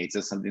bandmates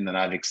is something that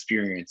I've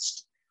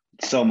experienced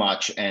so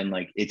much, and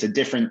like it's a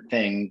different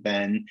thing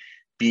than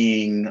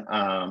being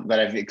that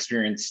I've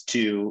experienced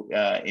too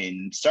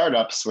in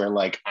startups, where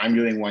like I'm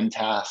doing one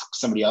task,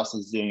 somebody else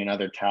is doing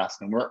another task,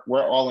 and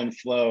we're all in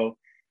flow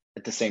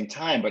at the same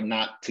time, but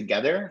not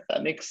together, if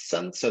that makes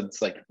sense. So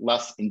it's like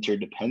less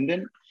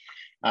interdependent.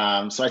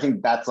 So I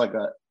think that's like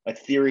a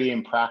theory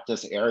and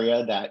practice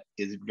area that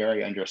is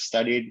very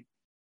understudied.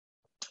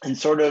 And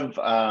sort of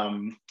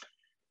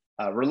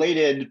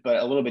related, but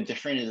a little bit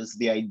different, is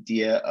the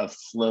idea of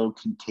flow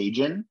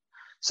contagion.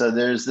 So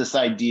there's this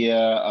idea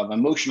of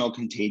emotional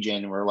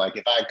contagion where like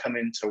if I come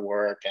into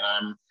work and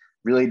I'm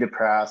really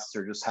depressed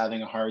or just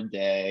having a hard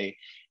day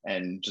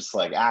and just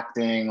like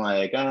acting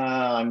like,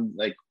 I'm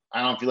like,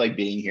 I don't feel like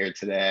being here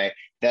today,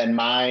 then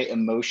my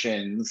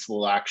emotions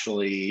will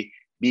actually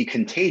be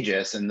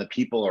contagious and the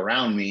people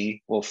around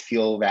me will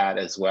feel that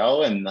as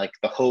well. And like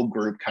the whole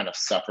group kind of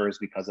suffers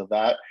because of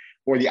that.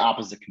 Or the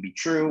opposite can be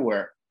true,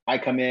 where I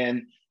come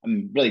in,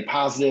 I'm really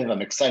positive,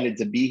 I'm excited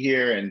to be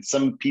here, and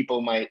some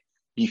people might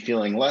be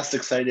feeling less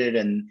excited,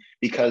 and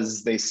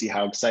because they see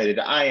how excited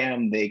I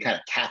am, they kind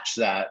of catch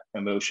that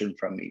emotion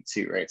from me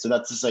too, right? So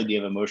that's this idea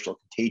of emotional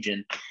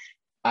contagion.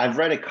 I've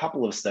read a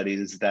couple of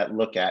studies that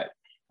look at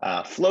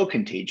flow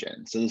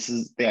contagion. So this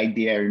is the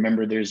idea. I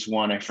remember there's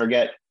one, I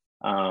forget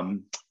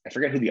who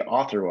the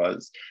author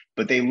was,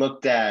 but they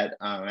looked at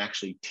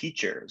actually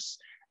teachers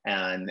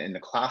and in the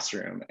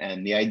classroom.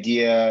 And the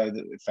idea,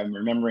 if I'm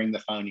remembering the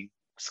findings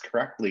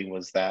correctly,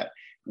 was that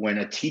when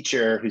a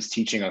teacher who's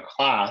teaching a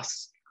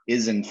class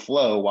is in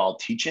flow while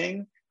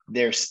teaching,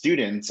 their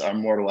students are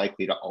more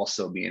likely to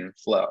also be in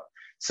flow.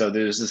 So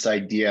there's this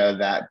idea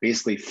that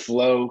basically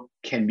flow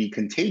can be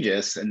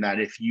contagious, and that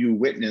if you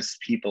witness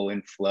people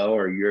in flow,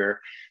 or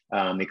you're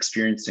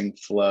experiencing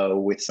flow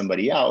with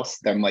somebody else,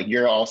 then like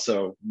you're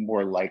also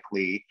more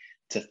likely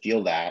to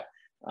feel that.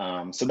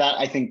 So that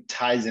I think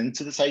ties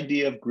into this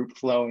idea of group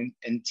flow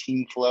and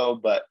team flow,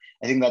 but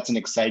I think that's an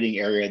exciting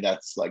area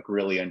that's like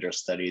really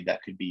understudied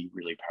that could be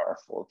really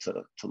powerful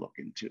to look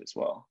into as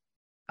well.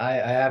 I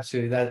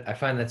absolutely, that I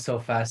find that so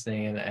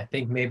fascinating, and I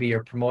think maybe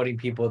you're promoting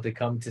people to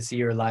come to see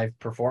your live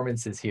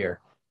performances here.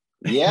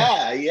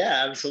 Yeah,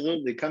 yeah,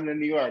 absolutely. Come to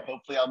New York.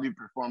 Hopefully I'll be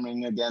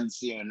performing again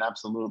soon.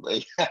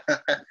 Absolutely.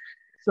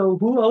 So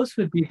who else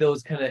would be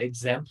those kind of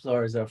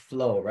exemplars of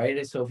flow,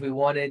 right? So if we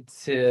wanted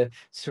to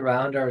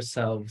surround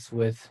ourselves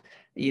with,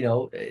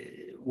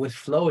 with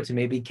flow to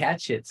maybe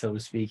catch it, so to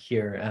speak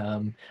here.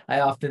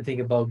 I often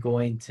think about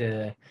going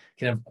to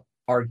kind of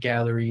art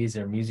galleries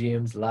or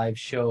museums, live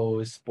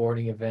shows,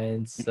 sporting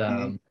events.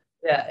 Mhm.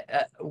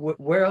 Yeah,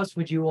 where else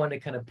would you want to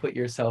kind of put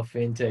yourself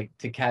in to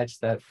catch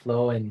that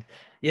flow? And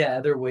yeah,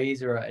 other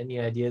ways or any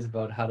ideas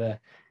about how to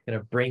kind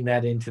of bring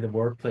that into the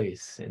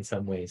workplace in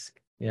some ways?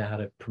 Yeah, how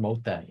to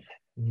promote that.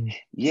 Mhm.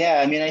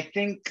 Yeah, I mean, I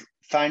think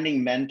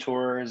finding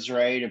mentors,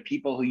 right, of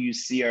people who you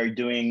see are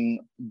doing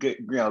good,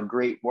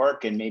 great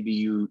work, and maybe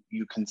you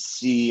can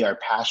see are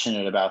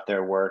passionate about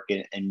their work,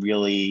 and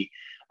really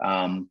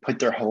put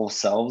their whole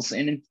selves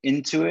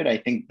into it. I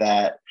think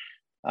that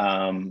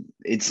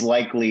it's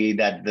likely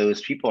that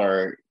those people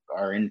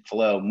are in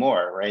flow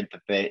more, right?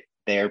 That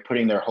they are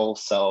putting their whole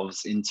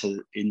selves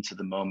into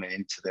the moment,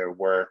 into their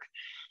work.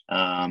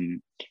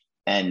 Um,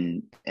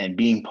 and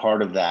being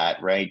part of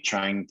that, right?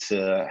 Trying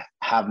to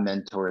have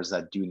mentors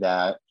that do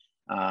that.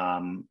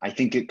 I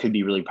think it could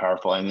be really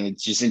powerful. I mean,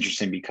 it's just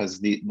interesting because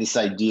this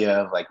idea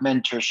of like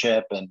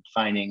mentorship and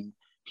finding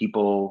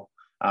people,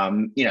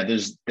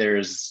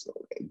 there's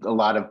a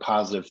lot of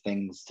positive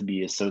things to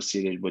be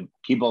associated with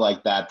people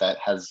like that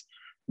has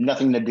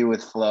nothing to do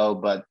with flow,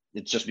 but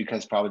it's just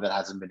because probably that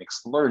hasn't been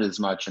explored as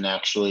much, and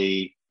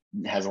actually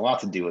has a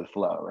lot to do with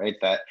flow, right?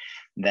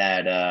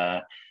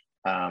 That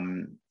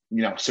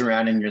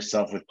surrounding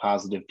yourself with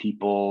positive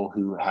people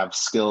who have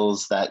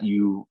skills that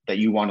you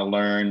want to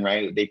learn,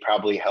 right? They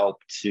probably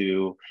help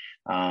to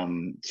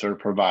sort of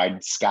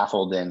provide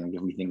scaffolding.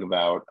 If we think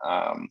about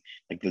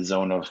like the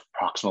zone of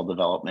proximal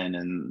development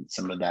and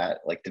some of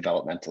that like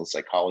developmental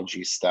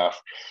psychology stuff,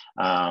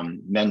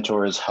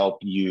 mentors help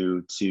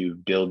you to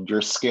build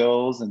your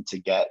skills and to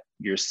get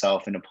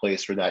yourself in a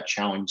place where that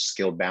challenge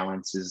skill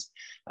balance is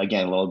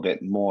again a little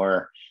bit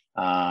more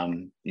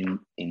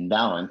in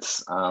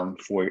balance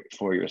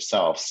for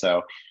yourself.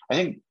 So I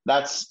think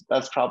that's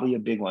probably a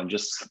big one,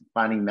 just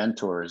finding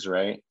mentors,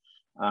 right?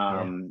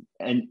 Yeah.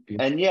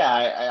 And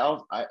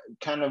yeah, I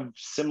kind of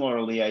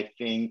similarly, I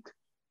think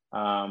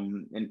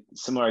And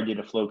similar idea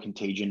to flow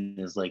contagion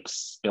is like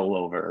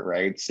spillover,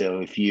 right? So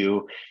if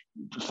you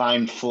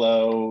find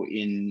flow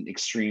in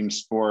extreme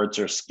sports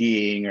or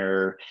skiing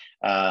or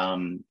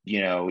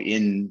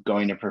in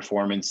going to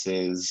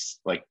performances,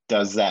 like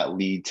does that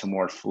lead to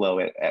more flow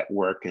at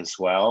work as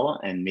well?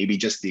 And maybe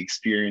just the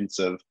experience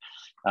of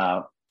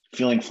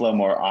feeling flow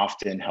more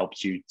often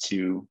helps you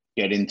to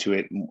get into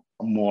it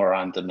more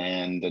on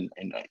demand and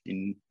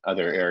in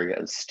other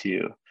areas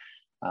too.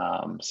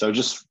 So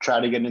just try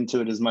to get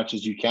into it as much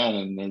as you can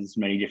in as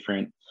many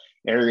different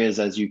areas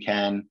as you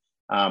can,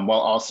 while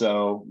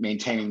also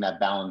maintaining that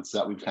balance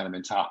that we've kind of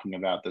been talking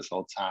about this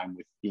whole time,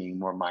 with being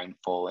more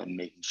mindful and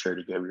making sure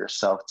to give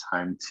yourself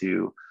time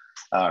to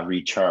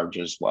recharge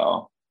as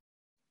well.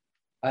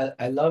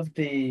 I love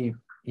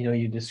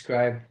you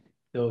describe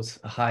those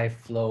high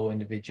flow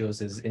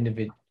individuals as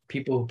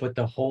people who put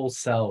the whole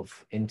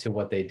self into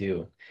what they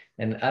do.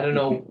 And I don't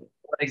know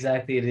what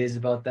exactly it is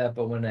about that,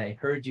 but when I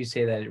heard you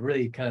say that, it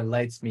really kind of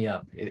lights me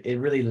up. It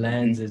really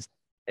lands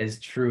as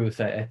truth.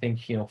 I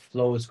think,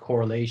 flow's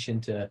correlation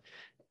to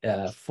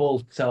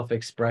full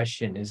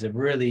self-expression is a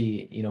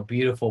really,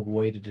 beautiful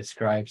way to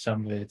describe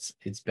some of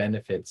its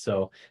benefits.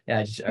 So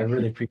yeah, I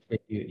really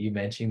appreciate you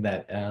mentioning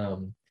that.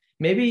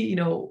 Maybe,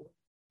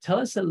 tell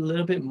us a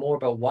little bit more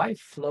about why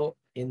flow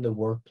in the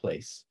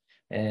workplace.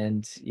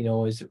 And,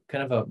 is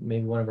kind of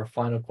maybe one of our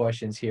final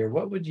questions here.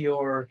 What would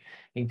your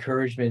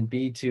encouragement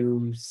be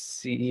to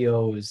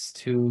CEOs,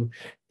 to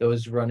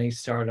those running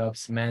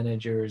startups,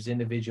 managers,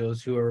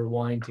 individuals who are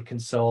wanting to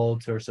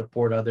consult or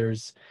support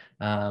others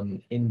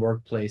in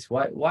workplace?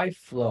 Why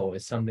flow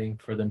is something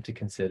for them to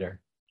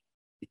consider?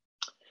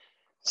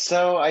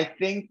 So I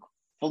think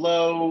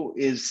flow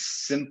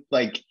is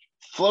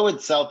flow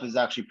itself is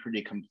actually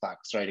pretty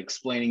complex, right?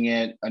 Explaining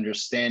it,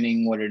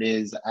 understanding what it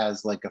is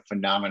as like a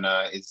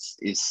phenomena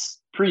is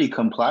pretty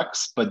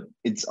complex, but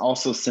it's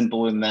also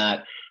simple in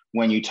that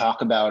when you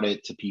talk about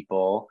it to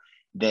people,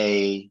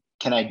 they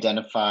can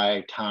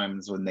identify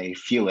times when they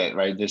feel it,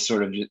 right? There's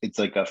it's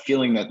like a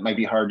feeling that might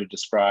be hard to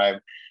describe,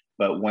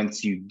 but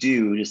once you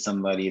do to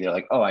somebody, they're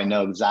like, oh, I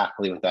know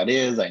exactly what that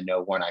is. I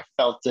know when I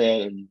felt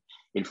it, and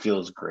it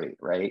feels great,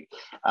 right?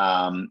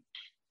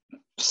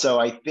 So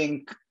I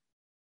think,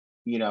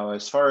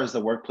 as far as the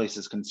workplace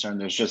is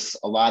concerned, there's just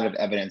a lot of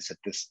evidence at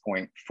this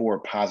point for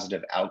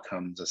positive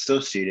outcomes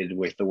associated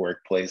with the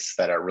workplace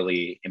that are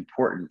really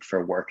important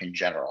for work in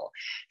general.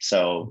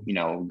 So,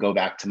 go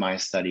back to my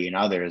study and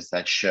others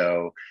that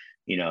show,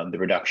 the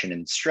reduction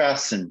in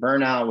stress and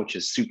burnout, which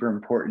is super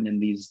important in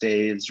these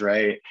days,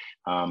 right?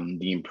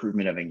 The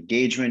improvement of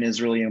engagement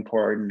is really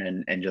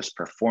important, and just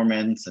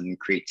performance and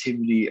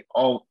creativity,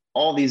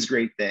 all these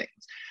great things.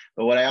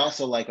 But what I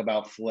also like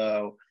about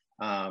flow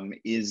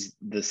is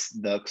the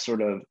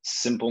sort of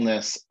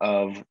simpleness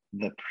of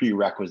the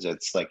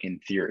prerequisites, like in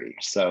theory.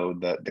 So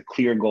the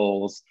clear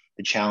goals,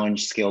 the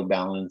challenge, skill,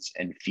 balance,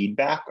 and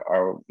feedback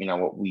are,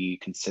 what we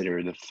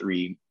consider the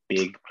three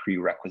big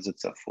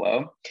prerequisites of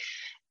flow.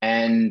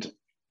 And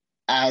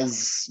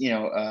as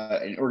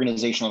an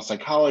organizational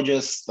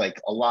psychologist,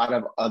 like a lot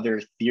of other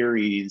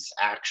theories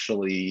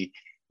actually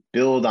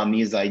build on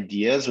these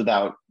ideas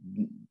without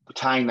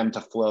tying them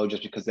to flow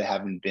just because they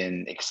haven't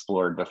been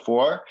explored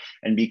before.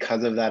 And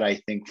because of that, I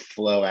think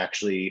flow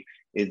actually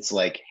is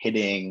like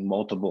hitting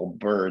multiple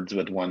birds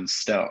with one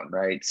stone,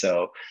 right?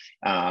 So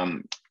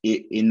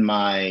in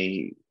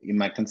my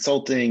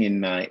consulting,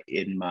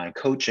 in my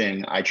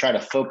coaching, I try to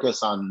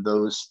focus on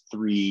those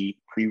three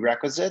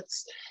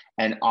prerequisites.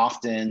 And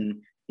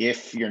often,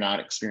 if you're not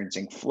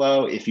experiencing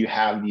flow, if you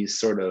have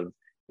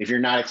if you're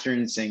not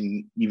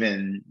experiencing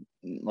even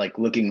like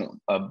looking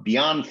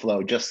beyond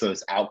flow, just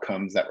those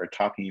outcomes that we're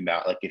talking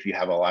about, like if you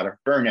have a lot of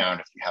burnout,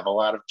 if you have a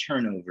lot of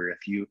turnover,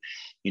 if you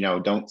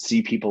don't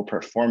see people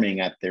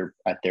performing at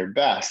their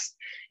best,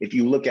 if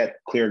you look at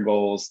clear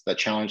goals, the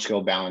challenge,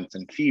 skill, balance,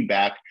 and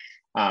feedback,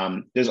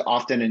 there's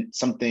often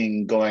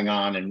something going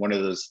on in one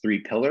of those three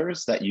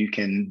pillars that you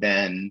can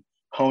then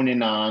hone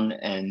in on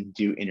and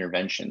do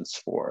interventions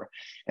for.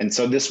 And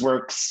so this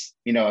works,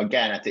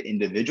 again, at the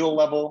individual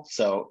level.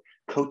 So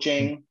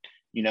coaching,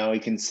 you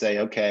can say,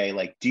 okay,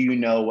 like, do you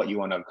know what you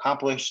want to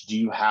accomplish? Do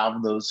you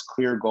have those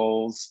clear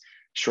goals,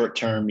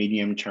 short-term,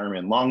 medium-term,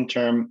 and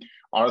long-term?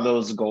 Are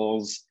those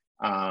goals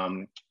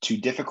too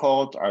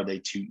difficult? Are they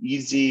too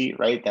easy,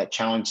 right? That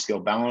challenge, skill,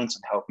 balance,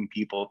 and helping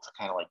people to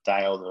kind of like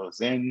dial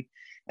those in.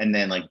 And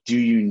then like, do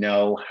you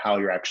know how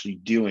you're actually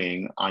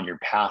doing on your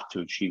path to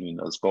achieving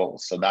those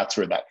goals? So that's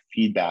where that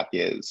feedback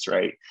is,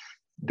 right?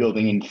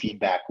 Building in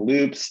feedback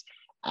loops,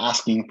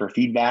 asking for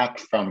feedback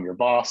from your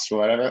boss or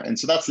whatever. And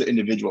so that's the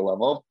individual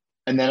level.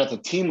 And then at the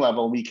team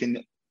level, we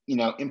can,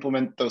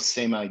 implement those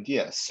same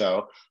ideas.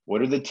 So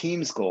what are the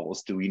team's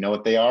goals? Do we know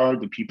what they are?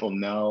 Do people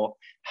know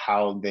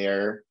how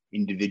their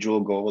individual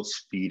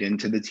goals feed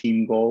into the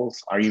team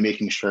goals? Are you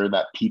making sure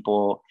that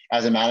people,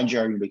 as a manager,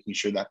 are you making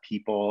sure that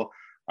people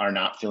are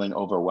not feeling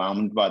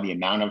overwhelmed by the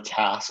amount of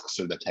tasks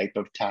or the type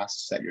of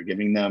tasks that you're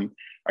giving them?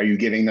 Are you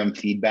giving them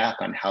feedback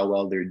on how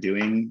well they're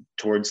doing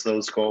towards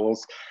those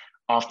goals?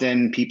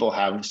 Often people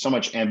have so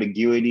much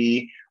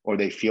ambiguity or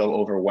they feel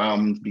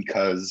overwhelmed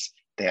because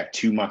they have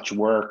too much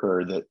work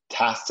or the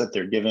tasks that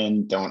they're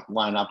given don't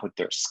line up with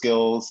their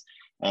skills.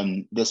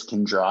 And this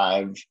can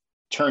drive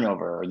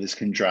turnover, or this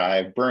can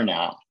drive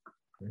burnout.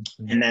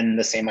 And then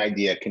the same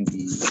idea can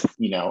be,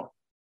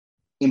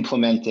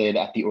 implemented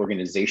at the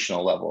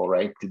organizational level,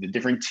 right? Do the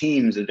different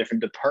teams, the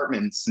different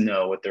departments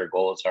know what their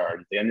goals are?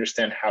 Do they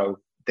understand how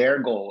their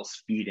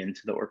goals feed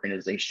into the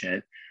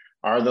organization?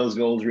 Are those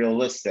goals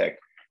realistic?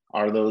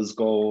 Are those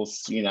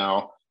goals,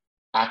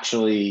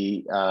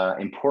 actually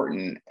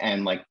important?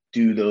 And like,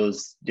 do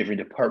those different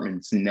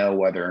departments know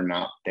whether or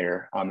not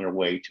they're on their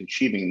way to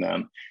achieving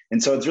them?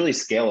 And so it's really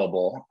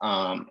scalable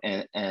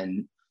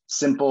and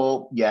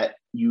simple, yet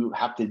you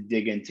have to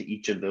dig into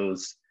each of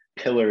those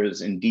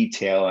pillars in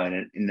detail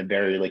and in a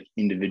very like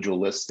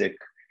individualistic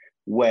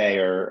way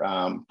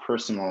or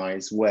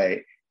personalized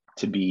way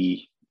to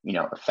be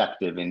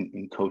effective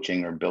in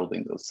coaching or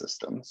building those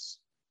systems.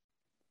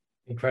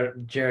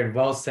 Incredible, Jared.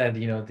 Well said.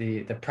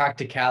 The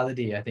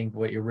practicality, I think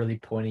what you're really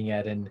pointing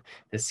at, and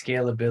the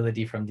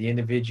scalability from the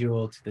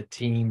individual to the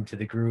team to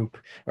the group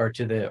or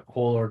to the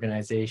whole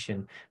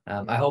organization.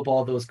 I hope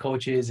all those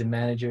coaches and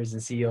managers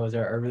and CEOs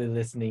are really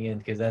listening in,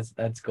 because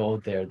that's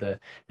gold there. The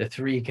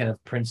three kind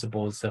of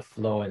principles of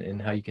flow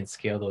and how you can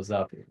scale those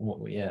up.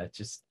 Yeah,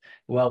 just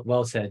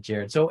well said,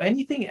 Jared. So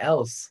anything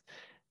else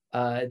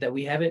that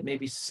we haven't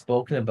maybe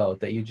spoken about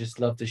that you just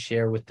love to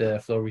share with the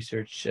Flow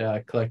Research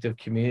Collective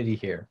community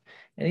here?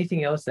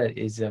 Anything else that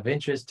is of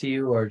interest to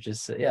you, or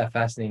just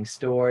fascinating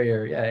story,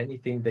 or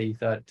anything that you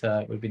thought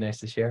would be nice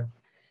to share?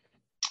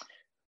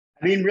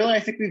 I mean, really, I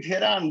think we've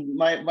hit on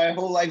my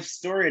whole life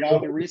story and all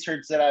the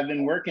research that I've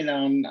been working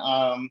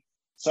on.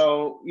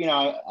 So,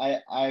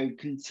 I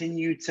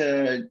continue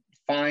to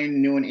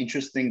find new and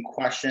interesting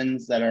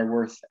questions that are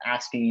worth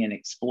asking and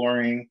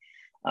exploring.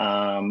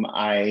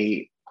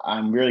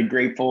 I'm really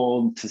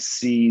grateful to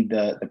see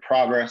the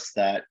progress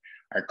that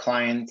our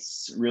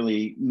clients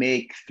really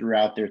make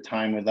throughout their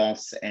time with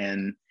us,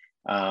 and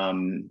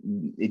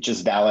it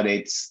just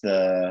validates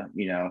the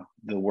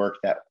work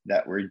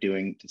that we're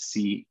doing to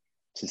see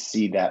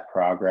that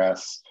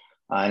progress,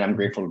 and I'm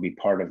grateful to be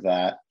part of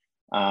that.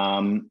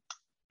 And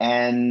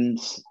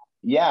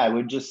I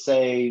would just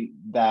say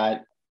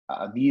that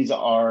these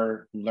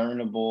are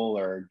learnable,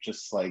 or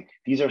just like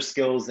these are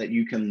skills that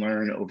you can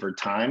learn over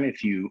time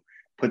if you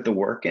put the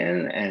work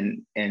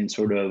in and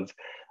sort of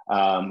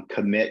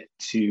commit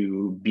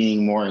to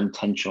being more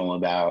intentional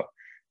about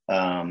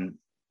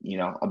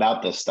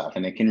about this stuff.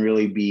 And it can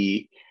really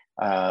be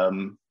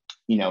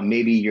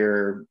maybe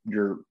you're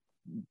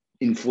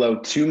in flow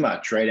too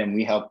much, right? And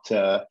we help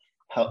to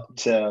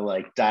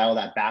like dial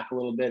that back a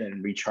little bit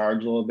and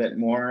recharge a little bit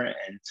more,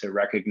 and to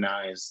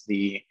recognize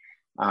the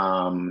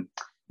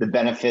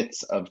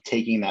benefits of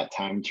taking that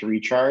time to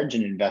recharge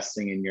and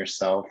investing in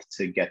yourself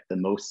to get the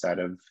most out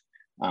of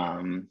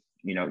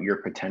your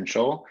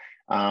potential.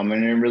 And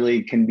it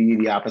really can be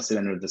the opposite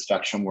end of the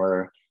spectrum,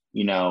 where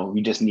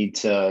we just need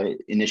to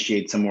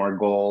initiate some more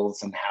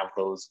goals and have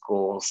those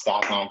goals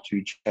stack onto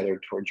each other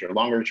towards your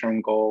longer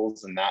term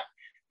goals, and that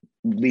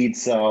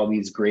leads to all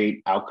these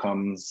great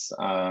outcomes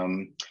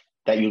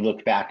that you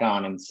look back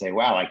on and say,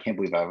 wow, I can't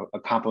believe I've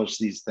accomplished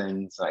these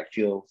things. I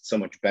feel so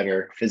much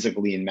better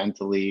physically and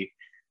mentally.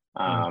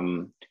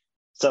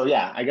 So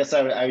I guess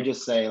I would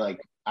just say, like,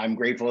 I'm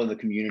grateful to the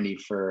community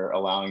for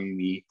allowing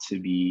me to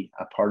be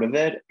a part of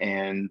it,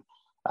 and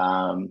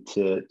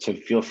to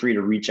feel free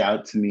to reach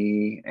out to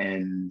me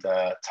and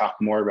talk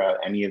more about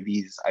any of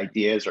these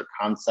ideas or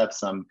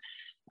concepts. I'm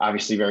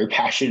obviously very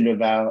passionate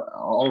about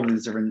all of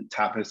these different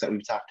topics that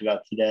we've talked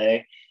about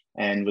today,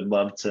 and would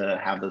love to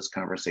have those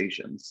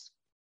conversations.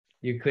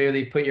 You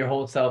clearly put your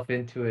whole self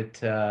into it,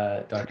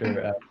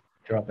 Dr.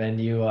 Drop,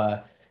 and you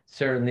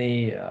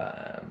certainly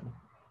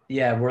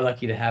we're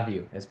lucky to have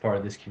you as part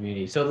of this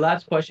community. So the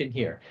last question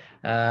here,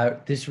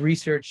 this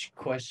research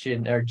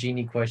question, or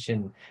Genie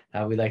question,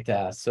 we like to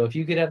ask. So if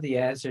you could have the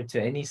answer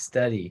to any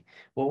study,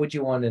 what would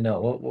you want to know?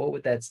 What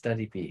would that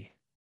study be?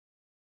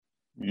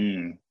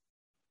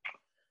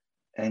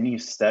 Any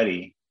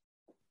study?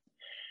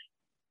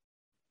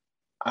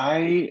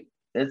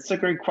 It's a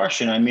great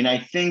question. I mean, I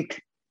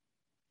think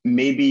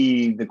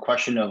maybe the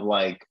question of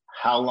like,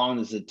 how long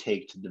does it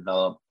take to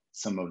develop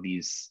some of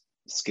these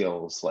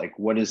skills? Like,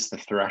 what is the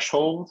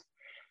threshold?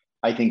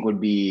 I think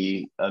would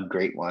be a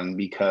great one,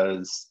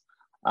 because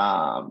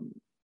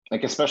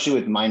like, especially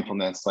with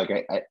mindfulness, like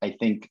I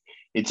think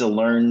it's a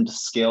learned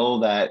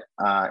skill that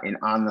an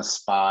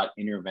on-the-spot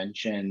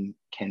intervention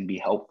can be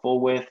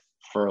helpful with,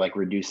 for like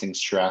reducing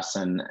stress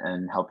and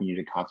helping you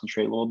to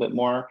concentrate a little bit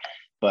more.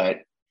 But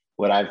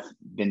what I've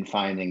been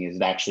finding is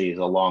it actually is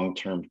a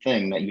long-term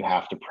thing that you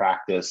have to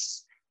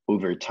practice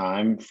over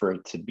time for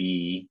it to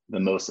be the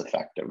most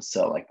effective.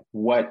 So like,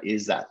 what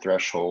is that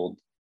threshold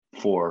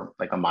for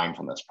like a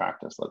mindfulness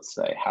practice? Let's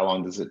say, how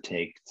long does it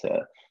take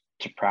to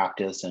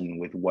practice, and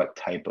with what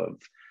type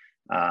of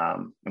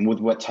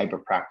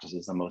practice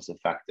is the most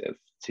effective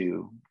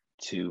to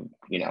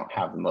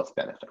have the most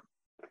benefit?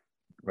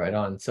 Right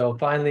on. So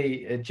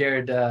finally,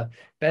 Jared,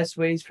 best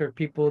ways for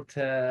people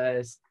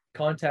to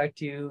contact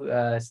you,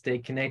 stay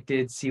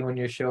connected, see when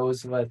your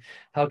shows,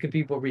 how can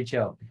people reach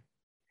out?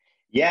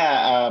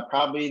 Yeah,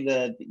 probably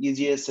the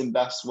easiest and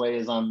best way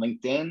is on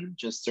LinkedIn.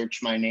 Just search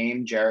my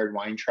name, Jared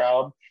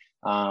Weintraub,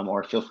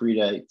 or feel free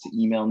to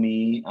email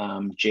me,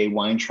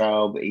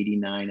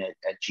 jweintraub89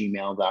 at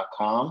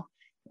gmail.com.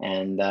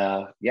 And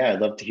yeah,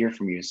 I'd love to hear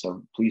from you.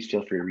 So please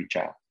feel free to reach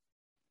out.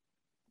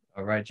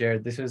 All right,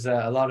 Jared, this was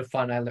a lot of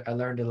fun. I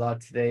learned a lot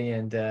today.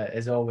 And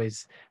as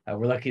always,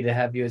 we're lucky to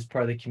have you as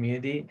part of the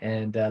community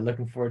and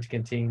looking forward to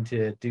continuing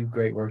to do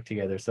great work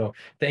together. So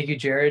thank you,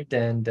 Jared.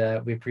 And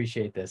we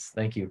appreciate this.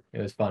 Thank you.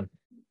 It was fun.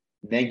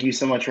 Thank you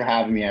so much for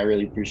having me. I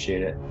really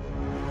appreciate it.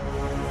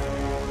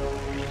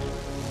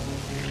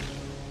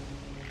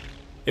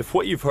 If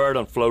what you've heard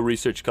on Flow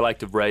Research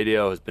Collective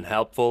Radio has been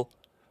helpful,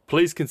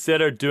 please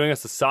consider doing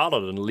us a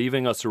solid and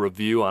leaving us a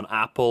review on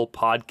Apple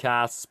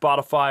Podcasts,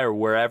 Spotify, or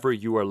wherever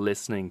you are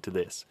listening to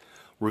this.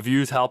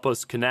 Reviews help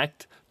us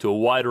connect to a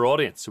wider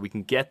audience so we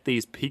can get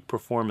these peak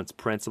performance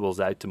principles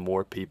out to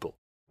more people.